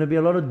 And there's going to be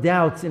a lot of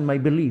doubts in my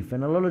belief.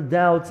 And a lot of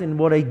doubts in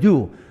what I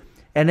do.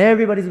 And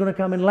everybody's going to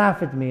come and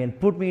laugh at me and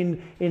put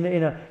me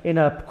in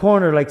a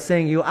corner like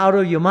saying, you're out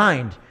of your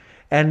mind.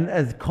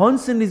 And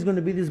constantly is going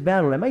to be this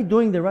battle. Am I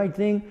doing the right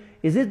thing?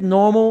 Is it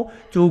normal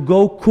to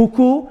go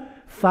cuckoo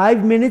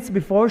 5 minutes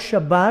before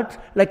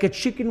Shabbat like a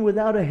chicken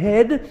without a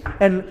head?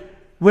 And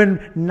when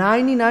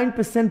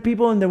 99%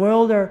 people in the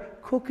world are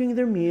cooking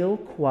their meal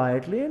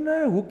quietly, and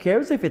who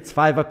cares if it's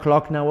 5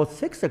 o'clock now or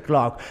 6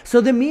 o'clock? So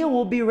the meal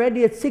will be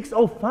ready at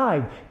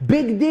 6:05.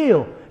 Big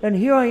deal. And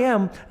here I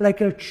am,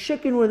 like a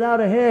chicken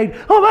without a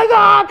head. Oh my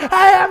God,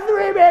 I have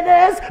 3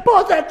 minutes.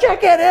 Put the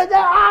chicken in the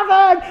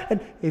oven. And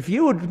if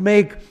you would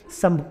make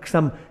some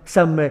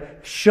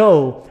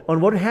show on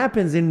what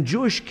happens in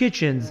Jewish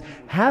kitchens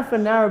half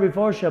an hour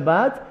before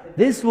Shabbat,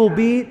 this will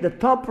be the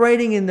top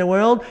rating in the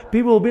world.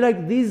 People will be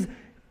like, these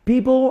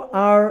people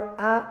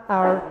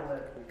are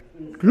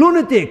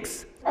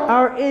lunatics,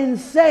 are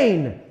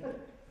insane.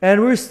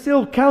 And we're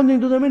still counting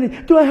to the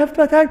minute. Do I have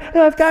time? Do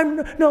I have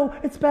time? No,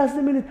 it's past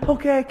the minute.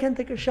 Okay, I can't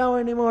take a shower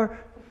anymore.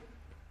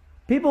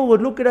 People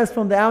would look at us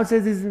from the outside.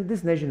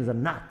 This nation is a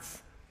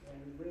nuts.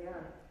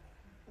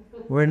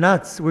 We're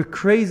nuts. We're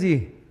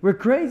crazy. We're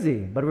crazy.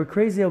 But we're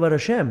crazy about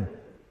Hashem.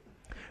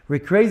 We're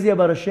crazy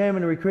about Hashem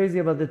and we're crazy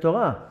about the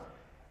Torah.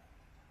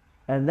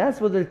 And that's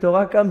what the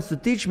Torah comes to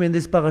teach me in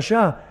this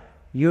parasha.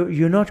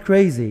 You're not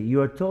crazy.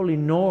 You are totally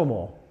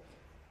normal.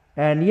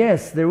 And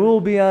yes, there will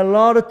be a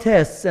lot of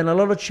tests and a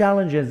lot of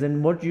challenges,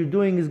 and what you're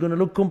doing is going to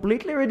look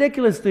completely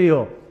ridiculous to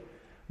you.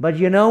 But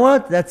you know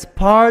what? That's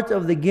part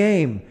of the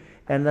game.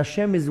 And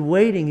Hashem is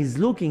waiting, He's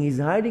looking, He's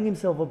hiding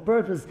Himself on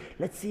purpose.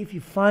 Let's see if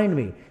you find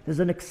me. There's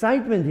an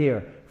excitement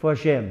here for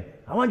Hashem.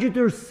 I want you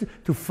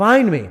to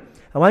find me.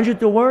 I want you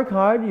to work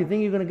hard. You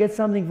think you're going to get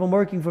something from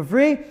working for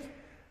free?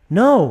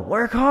 No,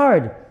 work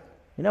hard.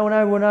 You know,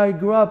 when I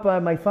grew up,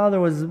 my father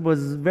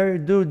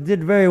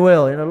did very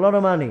well, and a lot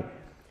of money.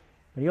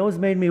 But he always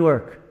made me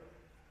work.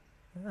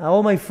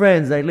 All my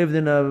friends, I lived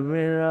in an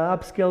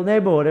upscale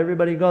neighborhood.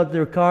 Everybody got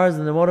their cars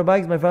and their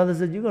motorbikes. My father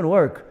said, "You're going to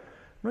work.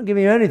 I'm not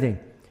giving you anything."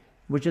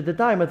 Which at the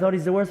time I thought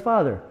he's the worst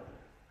father.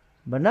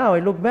 But now I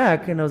look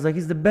back and I was like,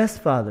 he's the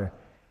best father.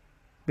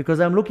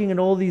 Because I'm looking at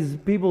all these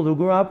people who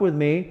grew up with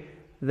me.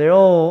 They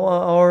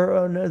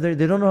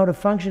don't know how to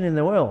function in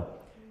the world.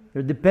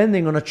 They're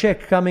depending on a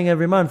check coming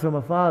every month from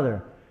a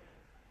father.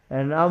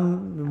 And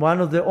I'm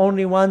one of the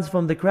only ones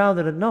from the crowd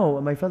that no,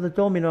 my father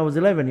told me when I was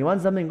 11, you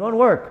want something, go and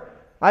work.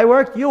 I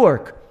worked, you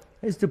work.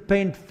 I used to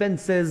paint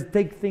fences,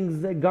 take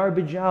things,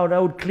 garbage out, I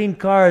would clean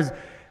cars.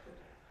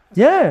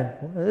 Yeah,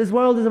 this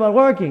world is about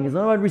working. It's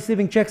not about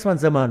receiving checks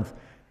once a month.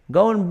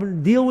 Go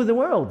and deal with the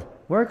world.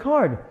 Work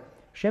hard.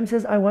 Hashem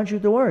says, I want you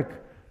to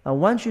work. I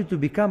want you to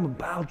become a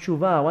Baal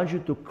Tshuva. I want you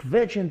to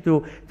kvetch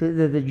into,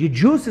 the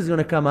juice is going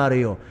to come out of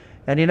you.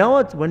 And you know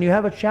what? When you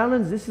have a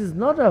challenge, this is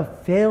not a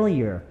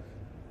failure.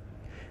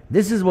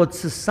 This is what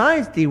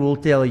society will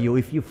tell you.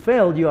 If you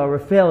failed, you are a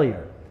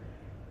failure.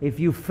 If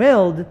you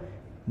failed,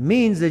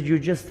 means that you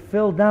just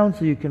fell down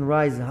so you can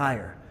rise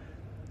higher.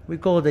 We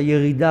call it a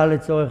yerida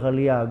letzorech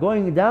aliyah,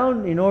 going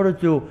down in order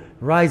to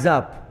rise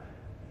up.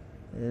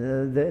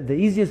 The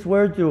easiest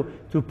word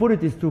to put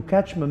it is to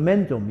catch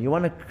momentum. You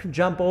want to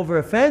jump over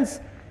a fence,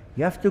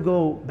 you have to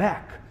go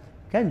back.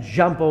 You can't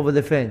jump over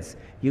the fence.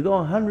 You go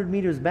 100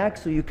 meters back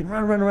so you can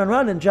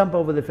run and jump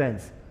over the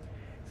fence.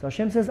 So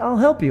Hashem says, I'll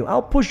help you.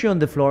 I'll push you on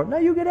the floor. Now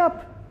you get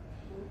up.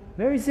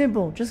 Very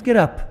simple. Just get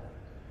up.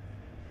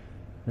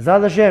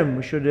 Zad Hashem,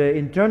 we should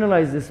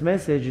internalize this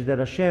message that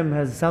Hashem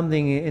has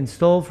something in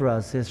store for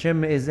us.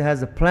 Hashem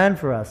has a plan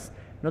for us.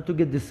 Not to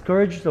get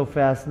discouraged so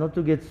fast, not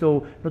to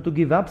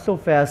give up so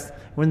fast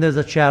when there's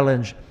a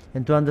challenge.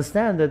 And to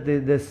understand that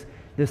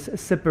this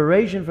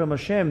separation from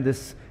Hashem,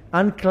 this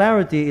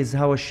unclarity is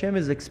how Hashem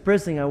is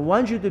expressing, I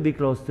want you to be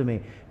close to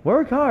me.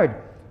 Work hard,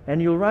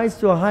 and you'll rise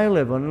to a higher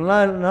level, and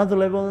another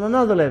level, and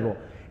another level.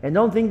 And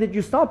don't think that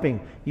you're stopping.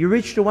 You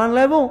reach to one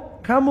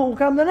level, will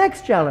come the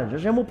next challenge.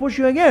 Hashem will push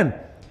you again.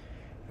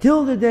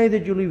 Till the day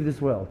that you leave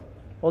this world,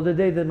 or the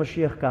day that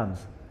Mashiach comes.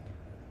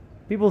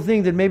 People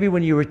think that maybe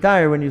when you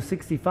retire, when you're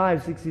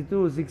 65,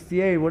 62,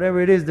 68, whatever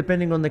it is,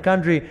 depending on the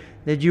country,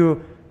 that's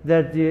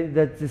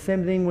the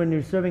same thing when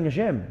you're serving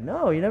Hashem.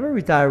 No, you never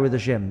retire with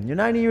Hashem. You're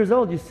 90 years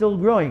old, you're still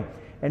growing.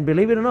 And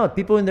believe it or not,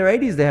 people in their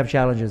 80s, they have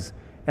challenges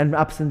and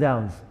ups and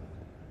downs.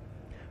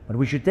 But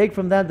we should take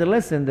from that the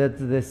lesson that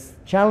this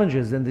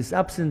challenges and these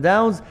ups and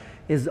downs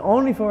is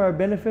only for our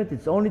benefit.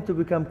 It's only to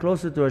become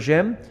closer to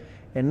Hashem.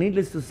 And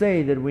needless to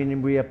say that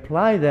when we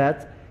apply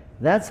that,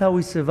 that's how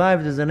we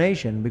survived as a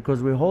nation,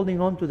 because we're holding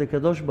on to the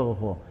Kadosh Baruch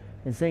Hu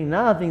and saying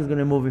nothing's going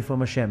to move me from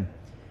Hashem.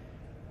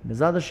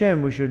 B'ezrat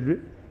Hashem, we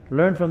should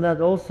learn from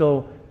that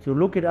also to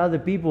look at other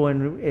people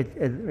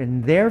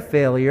and their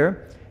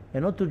failure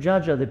and not to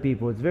judge other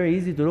people. It's very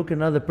easy to look at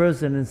another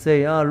person and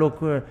say,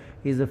 look,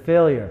 he's a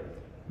failure.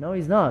 No,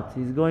 he's not.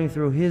 He's going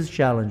through his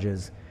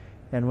challenges.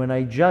 And when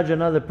I judge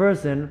another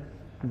person,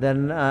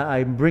 then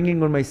I'm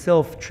bringing on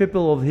myself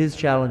triple of his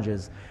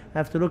challenges. I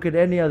have to look at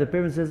any other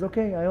person and says,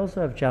 okay, I also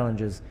have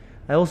challenges.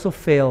 I also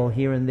fail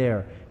here and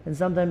there. And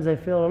sometimes I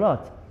fail a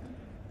lot.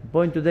 The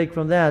point to take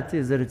from that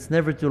is that it's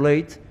never too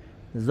late.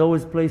 There's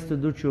always place to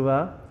do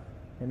tshuva.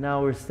 And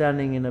now we're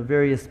standing in a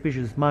very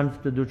auspicious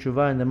month to do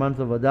tshuva, in the month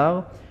of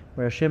Adar,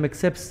 where Hashem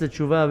accepts the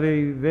tshuva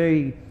very,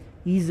 very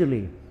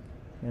easily.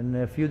 And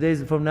a few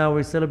days from now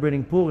we're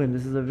celebrating Purim.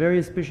 This is a very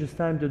auspicious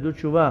time to do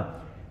tshuva,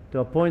 to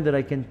a point that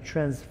I can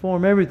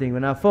transform everything.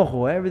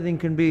 Everything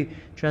can be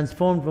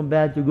transformed from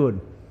bad to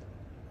good.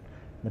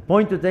 The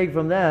point to take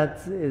from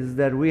that is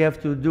that we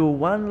have to do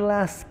one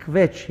last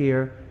kvetch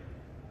here,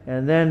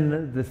 and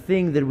then the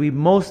thing that we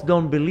most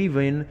don't believe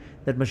in,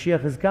 that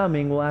Mashiach is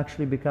coming, will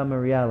actually become a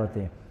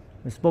reality.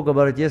 We spoke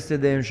about it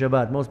yesterday in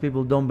Shabbat. Most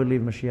people don't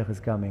believe Mashiach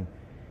is coming.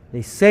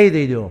 They say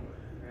they do,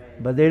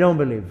 but they don't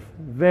believe.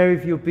 Very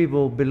few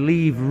people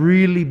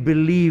really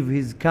believe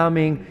He's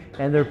coming,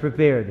 and they're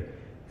prepared.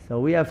 So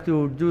we have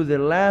to do the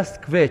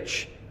last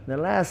kvetch, the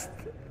last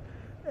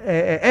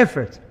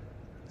effort,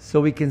 so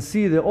we can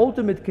see the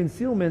ultimate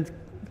concealment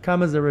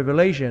come as a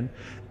revelation.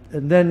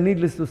 And then,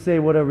 needless to say,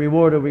 what a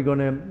reward are we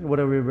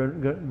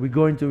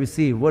going to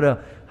receive? What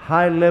a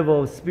high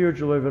level of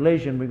spiritual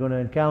revelation we're going to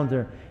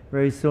encounter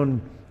very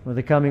soon with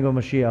the coming of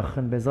Mashiach.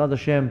 And B'ezrat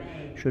Hashem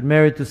should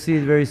merit to see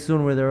it very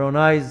soon with their own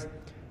eyes.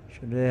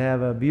 Should they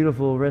have a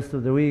beautiful rest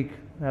of the week.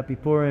 Happy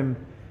Purim.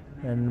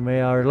 And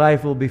may our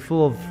life will be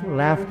full of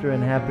laughter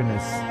and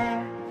happiness.